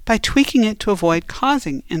by tweaking it to avoid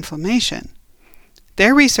causing inflammation.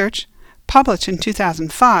 Their research, published in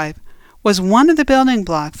 2005, was one of the building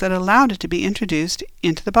blocks that allowed it to be introduced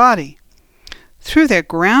into the body. Through their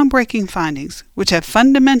groundbreaking findings, which have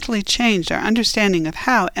fundamentally changed our understanding of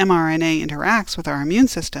how mRNA interacts with our immune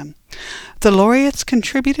system, the laureates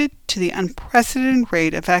contributed to the unprecedented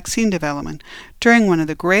rate of vaccine development during one of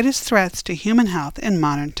the greatest threats to human health in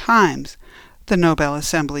modern times, the Nobel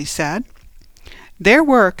Assembly said. Their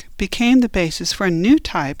work became the basis for a new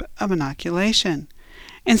type of inoculation.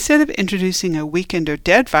 Instead of introducing a weakened or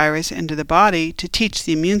dead virus into the body to teach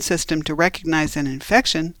the immune system to recognize an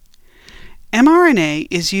infection, mRNA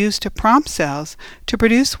is used to prompt cells to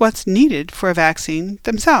produce what's needed for a vaccine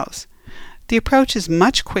themselves. The approach is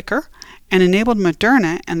much quicker and enabled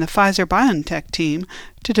Moderna and the Pfizer-BioNTech team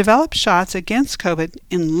to develop shots against COVID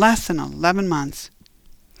in less than 11 months.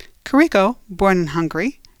 Carrico, born in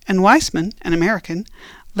Hungary, and Weissman, an American,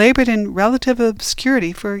 labored in relative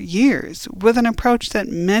obscurity for years with an approach that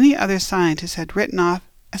many other scientists had written off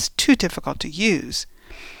as too difficult to use.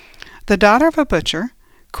 The daughter of a butcher,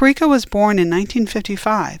 Carrico was born in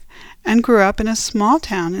 1955 and grew up in a small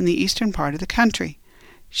town in the eastern part of the country.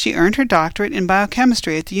 She earned her doctorate in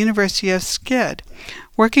biochemistry at the University of Skid,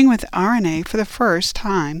 working with RNA for the first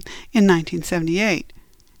time in 1978.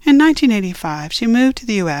 In 1985, she moved to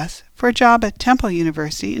the U.S. for a job at Temple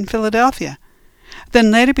University in Philadelphia, then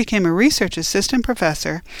later became a research assistant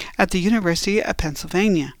professor at the University of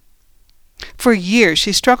Pennsylvania. For years,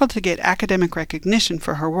 she struggled to get academic recognition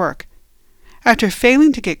for her work. After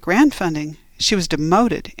failing to get grant funding, she was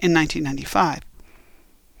demoted in 1995.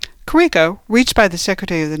 Carrico, reached by the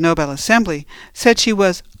Secretary of the Nobel Assembly, said she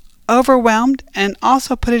was overwhelmed and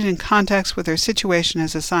also put it in context with her situation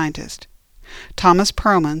as a scientist. Thomas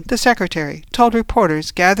Perlman, the secretary, told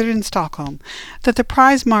reporters gathered in Stockholm that the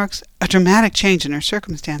prize marks a dramatic change in her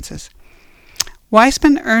circumstances.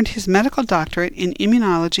 Weissman earned his medical doctorate in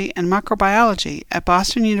immunology and microbiology at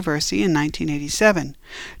Boston University in 1987,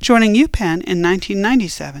 joining UPenn in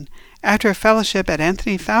 1997 after a fellowship at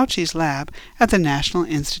Anthony Fauci's lab at the National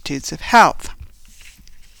Institutes of Health.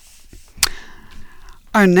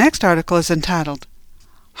 Our next article is entitled,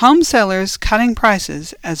 Home Sellers Cutting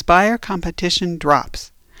Prices as Buyer Competition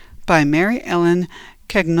Drops, by Mary Ellen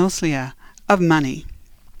Cagnoslia of Money.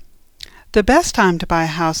 The best time to buy a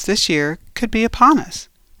house this year could be upon us,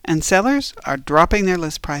 and sellers are dropping their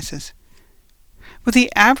list prices. With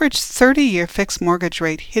the average 30-year fixed mortgage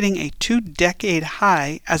rate hitting a 2-decade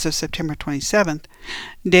high as of September 27th,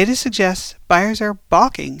 data suggests buyers are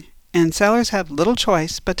balking and sellers have little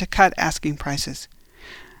choice but to cut asking prices.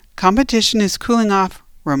 Competition is cooling off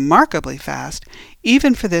remarkably fast,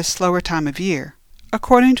 even for this slower time of year,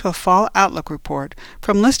 according to a fall outlook report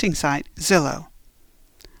from listing site Zillow.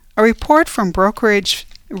 A report from brokerage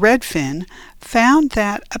Redfin found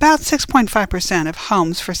that about 6.5% of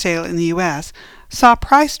homes for sale in the U.S. saw a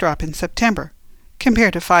price drop in September,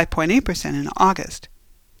 compared to 5.8% in August.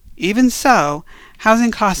 Even so,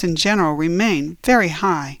 housing costs in general remain very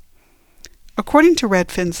high. According to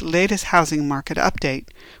Redfin's latest housing market update,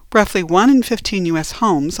 roughly 1 in 15 U.S.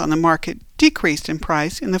 homes on the market decreased in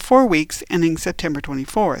price in the 4 weeks ending September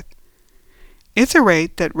 24th. It's a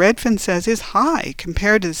rate that Redfin says is high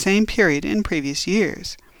compared to the same period in previous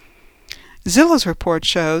years. Zillow's report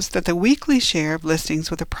shows that the weekly share of listings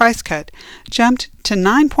with a price cut jumped to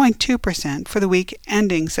 9.2% for the week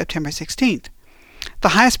ending September 16th, the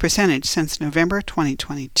highest percentage since November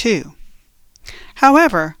 2022.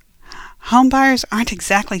 However, home buyers aren't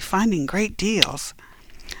exactly finding great deals.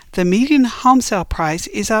 The median home sale price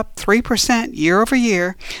is up 3% year over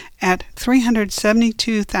year at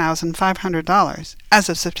 $372,500 as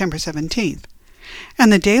of September 17th,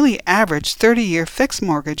 and the daily average 30-year fixed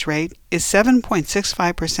mortgage rate is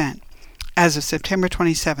 7.65% as of September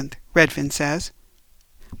 27th, Redfin says.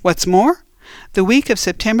 What's more, the week of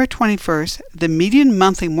September 21st, the median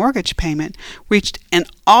monthly mortgage payment reached an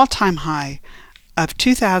all-time high of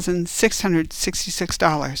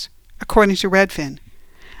 $2,666, according to Redfin.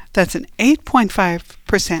 That's an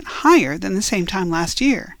 8.5% higher than the same time last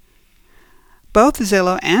year. Both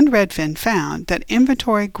Zillow and Redfin found that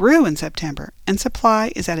inventory grew in September and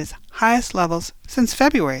supply is at its highest levels since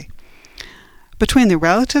February. Between the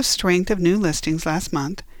relative strength of new listings last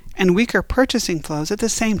month and weaker purchasing flows at the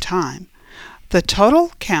same time, the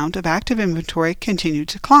total count of active inventory continued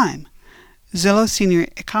to climb, Zillow senior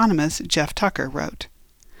economist Jeff Tucker wrote.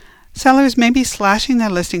 Sellers may be slashing their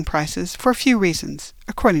listing prices for a few reasons,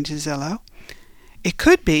 according to Zillow. It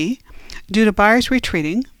could be due to buyers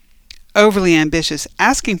retreating, overly ambitious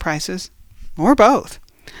asking prices, or both.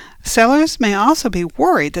 Sellers may also be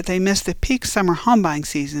worried that they missed the peak summer home buying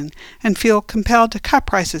season and feel compelled to cut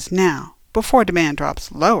prices now, before demand drops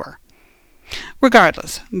lower.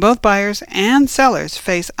 Regardless, both buyers and sellers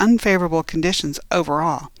face unfavorable conditions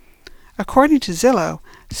overall. According to Zillow,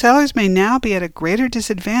 sellers may now be at a greater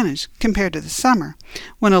disadvantage compared to the summer,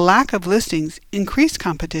 when a lack of listings increased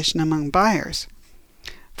competition among buyers.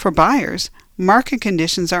 For buyers, market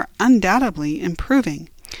conditions are undoubtedly improving.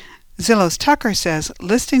 Zillow's Tucker says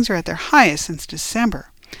listings are at their highest since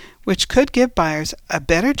December, which could give buyers a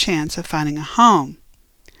better chance of finding a home.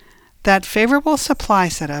 That favorable supply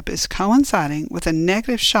setup is coinciding with a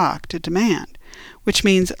negative shock to demand, which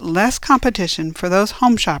means less competition for those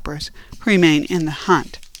home shoppers who remain in the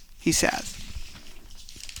hunt, he says.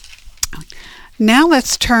 Now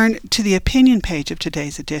let's turn to the opinion page of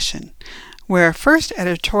today's edition, where our first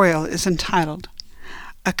editorial is entitled,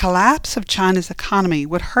 A Collapse of China's Economy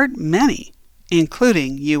Would Hurt Many,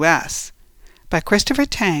 Including U.S., by Christopher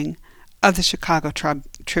Tang of the Chicago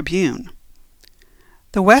Tribune.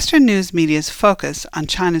 The Western news media's focus on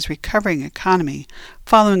China's recovering economy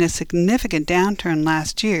following a significant downturn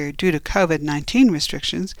last year due to COVID-19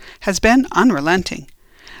 restrictions has been unrelenting.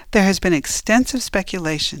 There has been extensive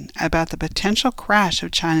speculation about the potential crash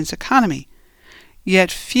of China's economy,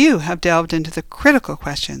 yet few have delved into the critical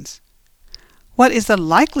questions. What is the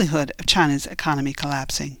likelihood of China's economy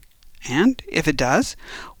collapsing? And, if it does,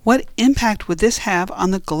 what impact would this have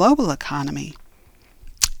on the global economy?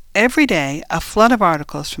 Every day, a flood of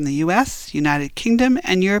articles from the U.S., United Kingdom,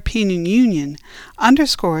 and European Union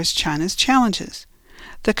underscores China's challenges.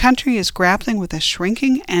 The country is grappling with a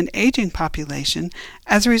shrinking and aging population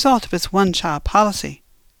as a result of its one-child policy.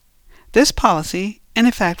 This policy, in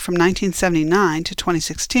effect from 1979 to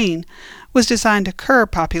 2016, was designed to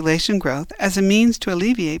curb population growth as a means to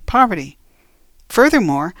alleviate poverty.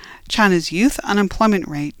 Furthermore, China's youth unemployment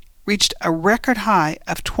rate reached a record high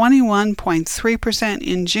of 21.3%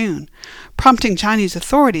 in June, prompting Chinese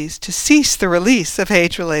authorities to cease the release of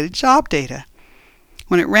age-related job data.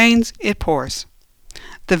 When it rains, it pours.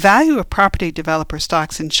 The value of property developer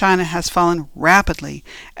stocks in China has fallen rapidly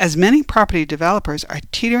as many property developers are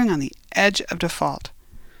teetering on the edge of default.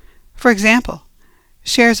 For example,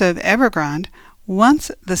 shares of Evergrande,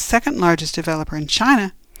 once the second largest developer in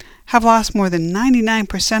China, have lost more than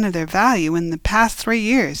 99% of their value in the past 3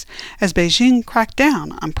 years as Beijing cracked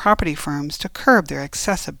down on property firms to curb their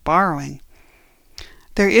excessive borrowing.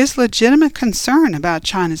 There is legitimate concern about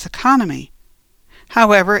China's economy.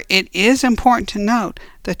 However, it is important to note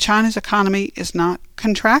that China's economy is not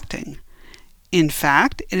contracting. In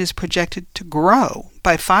fact, it is projected to grow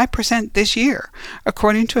by 5% this year,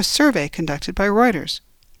 according to a survey conducted by Reuters.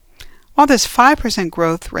 While this 5%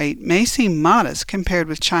 growth rate may seem modest compared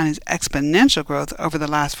with China's exponential growth over the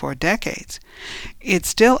last 4 decades, it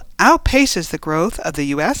still outpaces the growth of the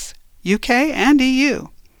US, UK, and EU.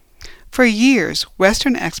 For years,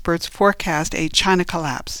 Western experts forecast a China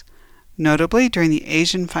collapse, notably during the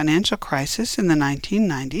Asian financial crisis in the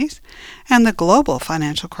 1990s and the global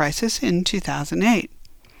financial crisis in 2008.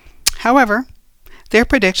 However, their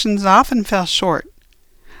predictions often fell short,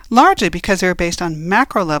 largely because they were based on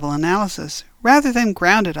macro-level analysis rather than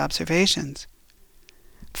grounded observations.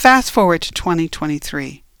 Fast forward to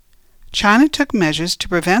 2023. China took measures to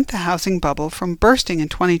prevent the housing bubble from bursting in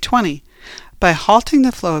 2020 by halting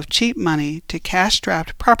the flow of cheap money to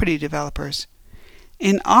cash-strapped property developers.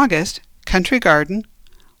 In August, Country Garden,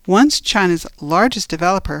 once China's largest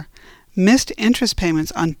developer, missed interest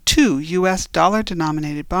payments on 2 U.S.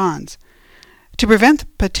 dollar-denominated bonds. To prevent the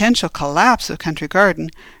potential collapse of Country Garden,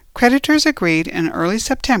 creditors agreed in early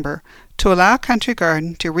September to allow Country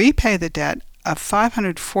Garden to repay the debt of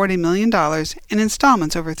 $540 million in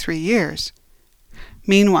installments over 3 years.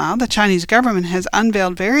 Meanwhile, the Chinese government has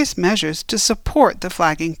unveiled various measures to support the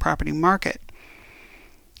flagging property market.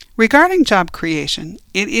 Regarding job creation,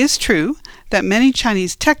 it is true that many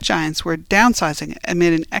Chinese tech giants were downsizing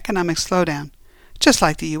amid an economic slowdown, just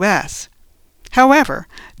like the U.S. However,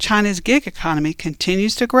 China's gig economy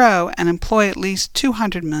continues to grow and employ at least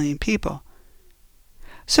 200 million people.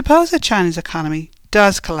 Suppose that China's economy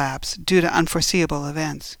does collapse due to unforeseeable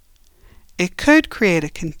events. It could create a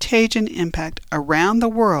contagion impact around the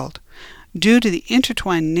world due to the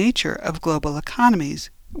intertwined nature of global economies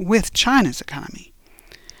with China's economy.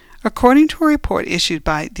 According to a report issued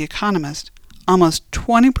by The Economist, almost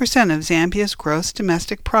 20% of Zambia's gross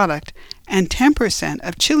domestic product and 10%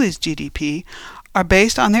 of Chile's GDP are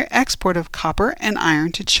based on their export of copper and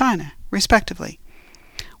iron to China, respectively.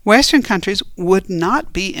 Western countries would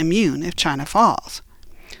not be immune if China falls.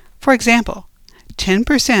 For example,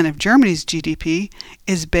 10% of Germany's GDP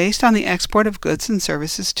is based on the export of goods and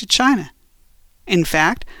services to China. In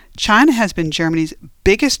fact, China has been Germany's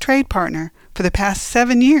biggest trade partner for the past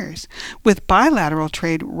 7 years, with bilateral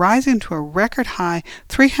trade rising to a record high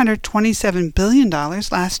 $327 billion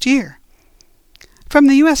last year. From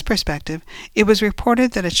the U.S. perspective, it was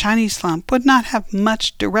reported that a Chinese slump would not have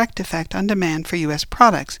much direct effect on demand for U.S.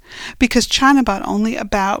 products because China bought only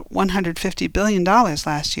about $150 billion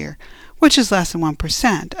last year, which is less than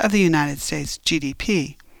 1% of the United States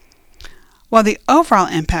GDP. While the overall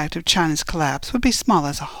impact of China's collapse would be small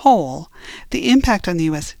as a whole, the impact on the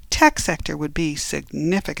U.S. tech sector would be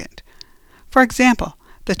significant. For example,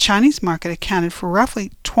 the Chinese market accounted for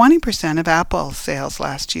roughly 20% of Apple sales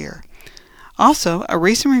last year. Also, a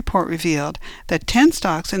recent report revealed that 10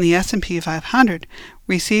 stocks in the S&P 500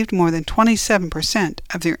 received more than 27%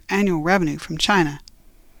 of their annual revenue from China.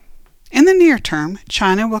 In the near term,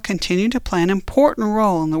 China will continue to play an important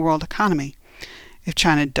role in the world economy. If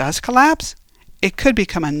China does collapse, it could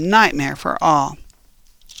become a nightmare for all.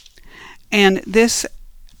 And this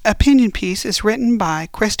opinion piece is written by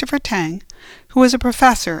Christopher Tang, who is a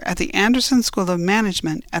professor at the Anderson School of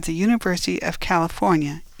Management at the University of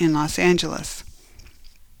California in Los Angeles.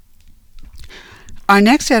 Our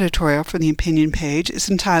next editorial for the opinion page is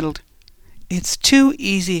entitled, "It's Too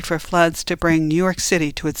Easy for Floods to Bring New York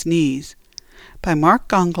City to Its Knees," by Mark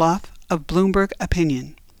Gongloff of Bloomberg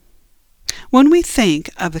Opinion. When we think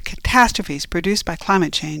of the catastrophes produced by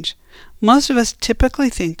climate change, most of us typically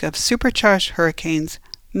think of supercharged hurricanes,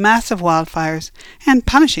 massive wildfires, and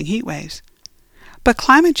punishing heat waves. But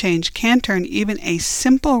climate change can turn even a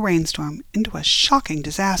simple rainstorm into a shocking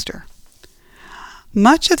disaster.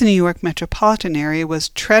 Much of the New York metropolitan area was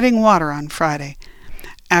treading water on Friday,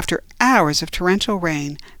 after hours of torrential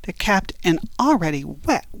rain that capped an already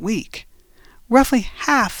wet week. roughly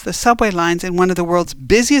half the subway lines in one of the world's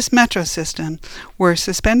busiest metro systems were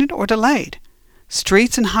suspended or delayed.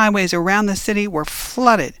 Streets and highways around the city were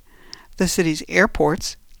flooded. The city's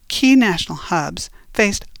airports, key national hubs,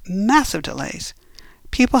 faced massive delays.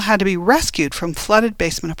 People had to be rescued from flooded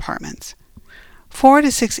basement apartments. 4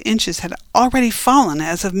 to 6 inches had already fallen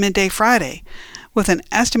as of midday Friday, with an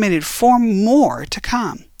estimated 4 more to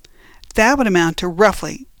come. That would amount to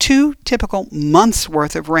roughly 2 typical months'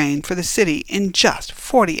 worth of rain for the city in just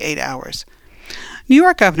 48 hours. New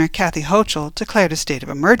York Governor Kathy Hochul declared a state of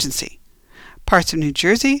emergency. Parts of New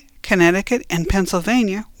Jersey, Connecticut, and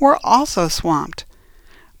Pennsylvania were also swamped.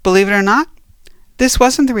 Believe it or not, this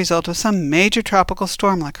wasn't the result of some major tropical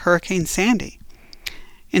storm like Hurricane Sandy.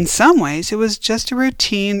 In some ways, it was just a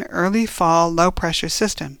routine early fall low-pressure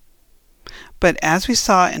system. But as we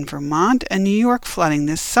saw in Vermont and New York flooding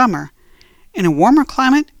this summer, in a warmer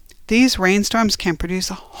climate, these rainstorms can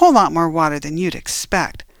produce a whole lot more water than you'd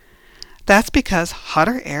expect. That's because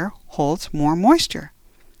hotter air holds more moisture.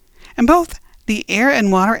 And both the air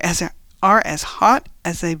and water are as hot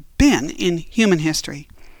as they've been in human history.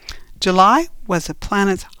 July was the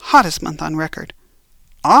planet's hottest month on record.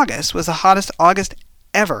 August was the hottest August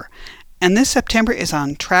ever, and this September is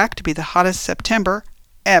on track to be the hottest September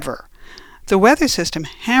ever. The weather system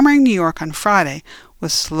hammering New York on Friday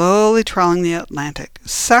was slowly trawling the Atlantic,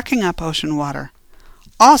 sucking up ocean water,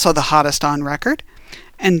 also the hottest on record,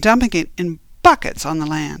 and dumping it in buckets on the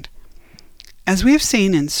land. As we have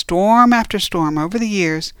seen in storm after storm over the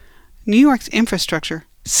years, New York's infrastructure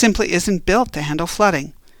simply isn't built to handle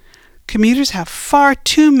flooding. Commuters have far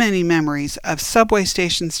too many memories of subway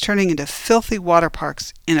stations turning into filthy water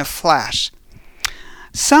parks in a flash.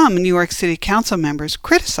 Some New York City Council members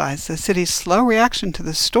criticized the city's slow reaction to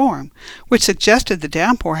the storm, which suggested the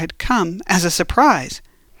downpour had come as a surprise.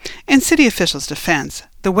 In city officials' defense,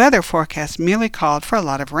 the weather forecast merely called for a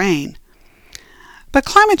lot of rain. But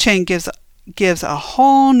climate change gives a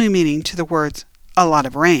whole new meaning to the words, a lot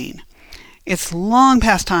of rain. It's long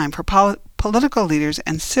past time for political leaders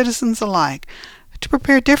and citizens alike to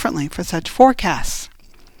prepare differently for such forecasts.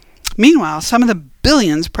 Meanwhile, some of the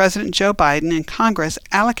billions President Joe Biden and Congress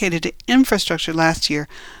allocated to infrastructure last year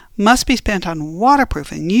must be spent on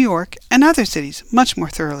waterproofing New York and other cities much more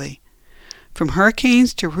thoroughly. From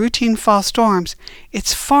hurricanes to routine fall storms,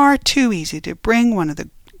 it's far too easy to bring one of the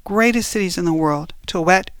greatest cities in the world to a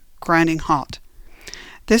wet, grinding halt.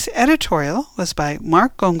 This editorial was by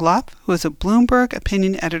Mark Gongloff, who is a Bloomberg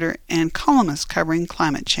opinion editor and columnist covering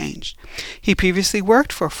climate change. He previously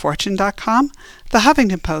worked for Fortune.com, The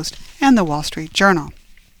Huffington Post, and The Wall Street Journal.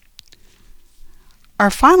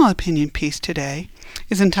 Our final opinion piece today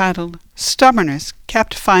is entitled Stubbornness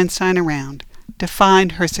Kept Feinstein Around,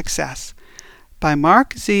 Defined Her Success, by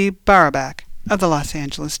Mark Z. Barabak of the Los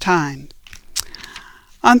Angeles Times.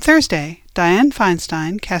 On Thursday, Dianne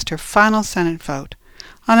Feinstein cast her final Senate vote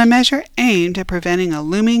on a measure aimed at preventing a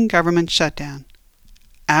looming government shutdown.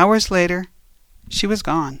 Hours later, she was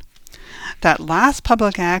gone. That last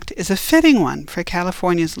public act is a fitting one for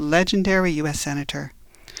California's legendary U.S. Senator.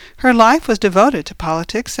 Her life was devoted to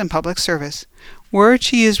politics and public service, words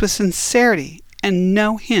she used with sincerity and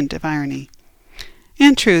no hint of irony.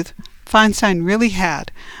 In truth, Feinstein really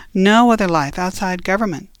had no other life outside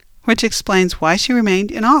government, which explains why she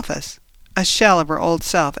remained in office, a shell of her old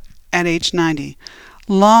self at age 90,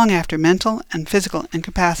 long after mental and physical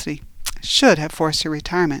incapacity should have forced her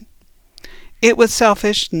retirement. It was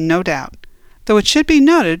selfish, no doubt, though it should be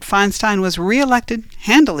noted Feinstein was re-elected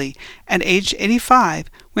handily at age 85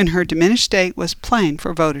 when her diminished state was plain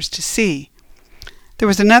for voters to see. There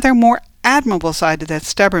was another more admirable side to that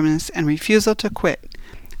stubbornness and refusal to quit,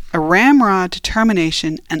 a ramrod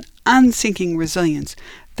determination and unsinking resilience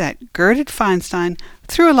that girded Feinstein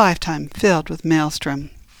through a lifetime filled with maelstrom.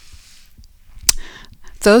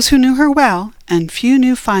 Those who knew her well, and few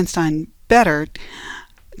knew Feinstein better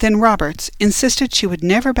than Roberts, insisted she would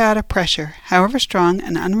never bow to pressure, however strong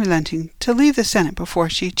and unrelenting, to leave the Senate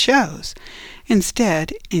before she chose.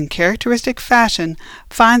 Instead, in characteristic fashion,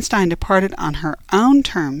 Feinstein departed on her own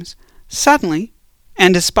terms, suddenly,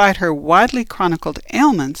 and despite her widely chronicled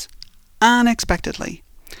ailments, unexpectedly.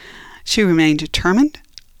 She remained determined,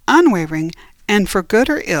 unwavering, and for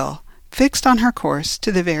good or ill, fixed on her course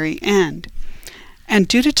to the very end. And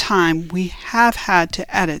due to time, we have had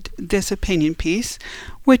to edit this opinion piece,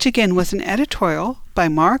 which again was an editorial by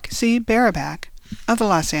Mark Z. Barabak of the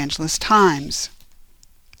Los Angeles Times.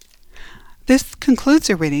 This concludes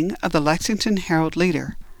a reading of the Lexington Herald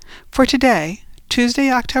Leader for today, Tuesday,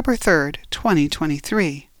 October 3rd,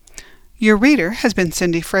 2023. Your reader has been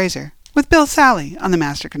Cindy Fraser, with Bill Sally on the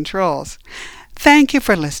Master Controls. Thank you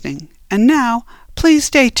for listening, And now, please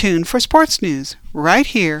stay tuned for sports news right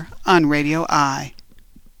here on Radio I.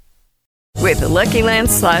 With the Lucky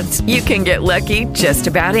Land Slots, you can get lucky just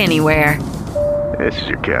about anywhere. This is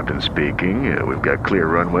your captain speaking. We've got clear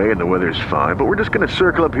runway and the weather's fine, but we're just going to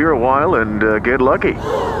circle up here a while and get lucky.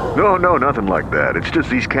 No, nothing like that. It's just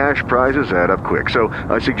these cash prizes add up quick. So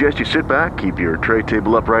I suggest you sit back, keep your tray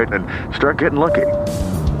table upright, and start getting lucky.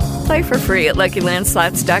 Play for free at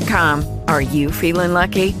LuckyLandSlots.com. Are you feeling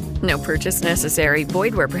lucky? No purchase necessary.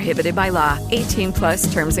 Void where prohibited by law.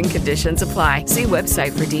 18+ terms and conditions apply. See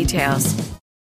website for details.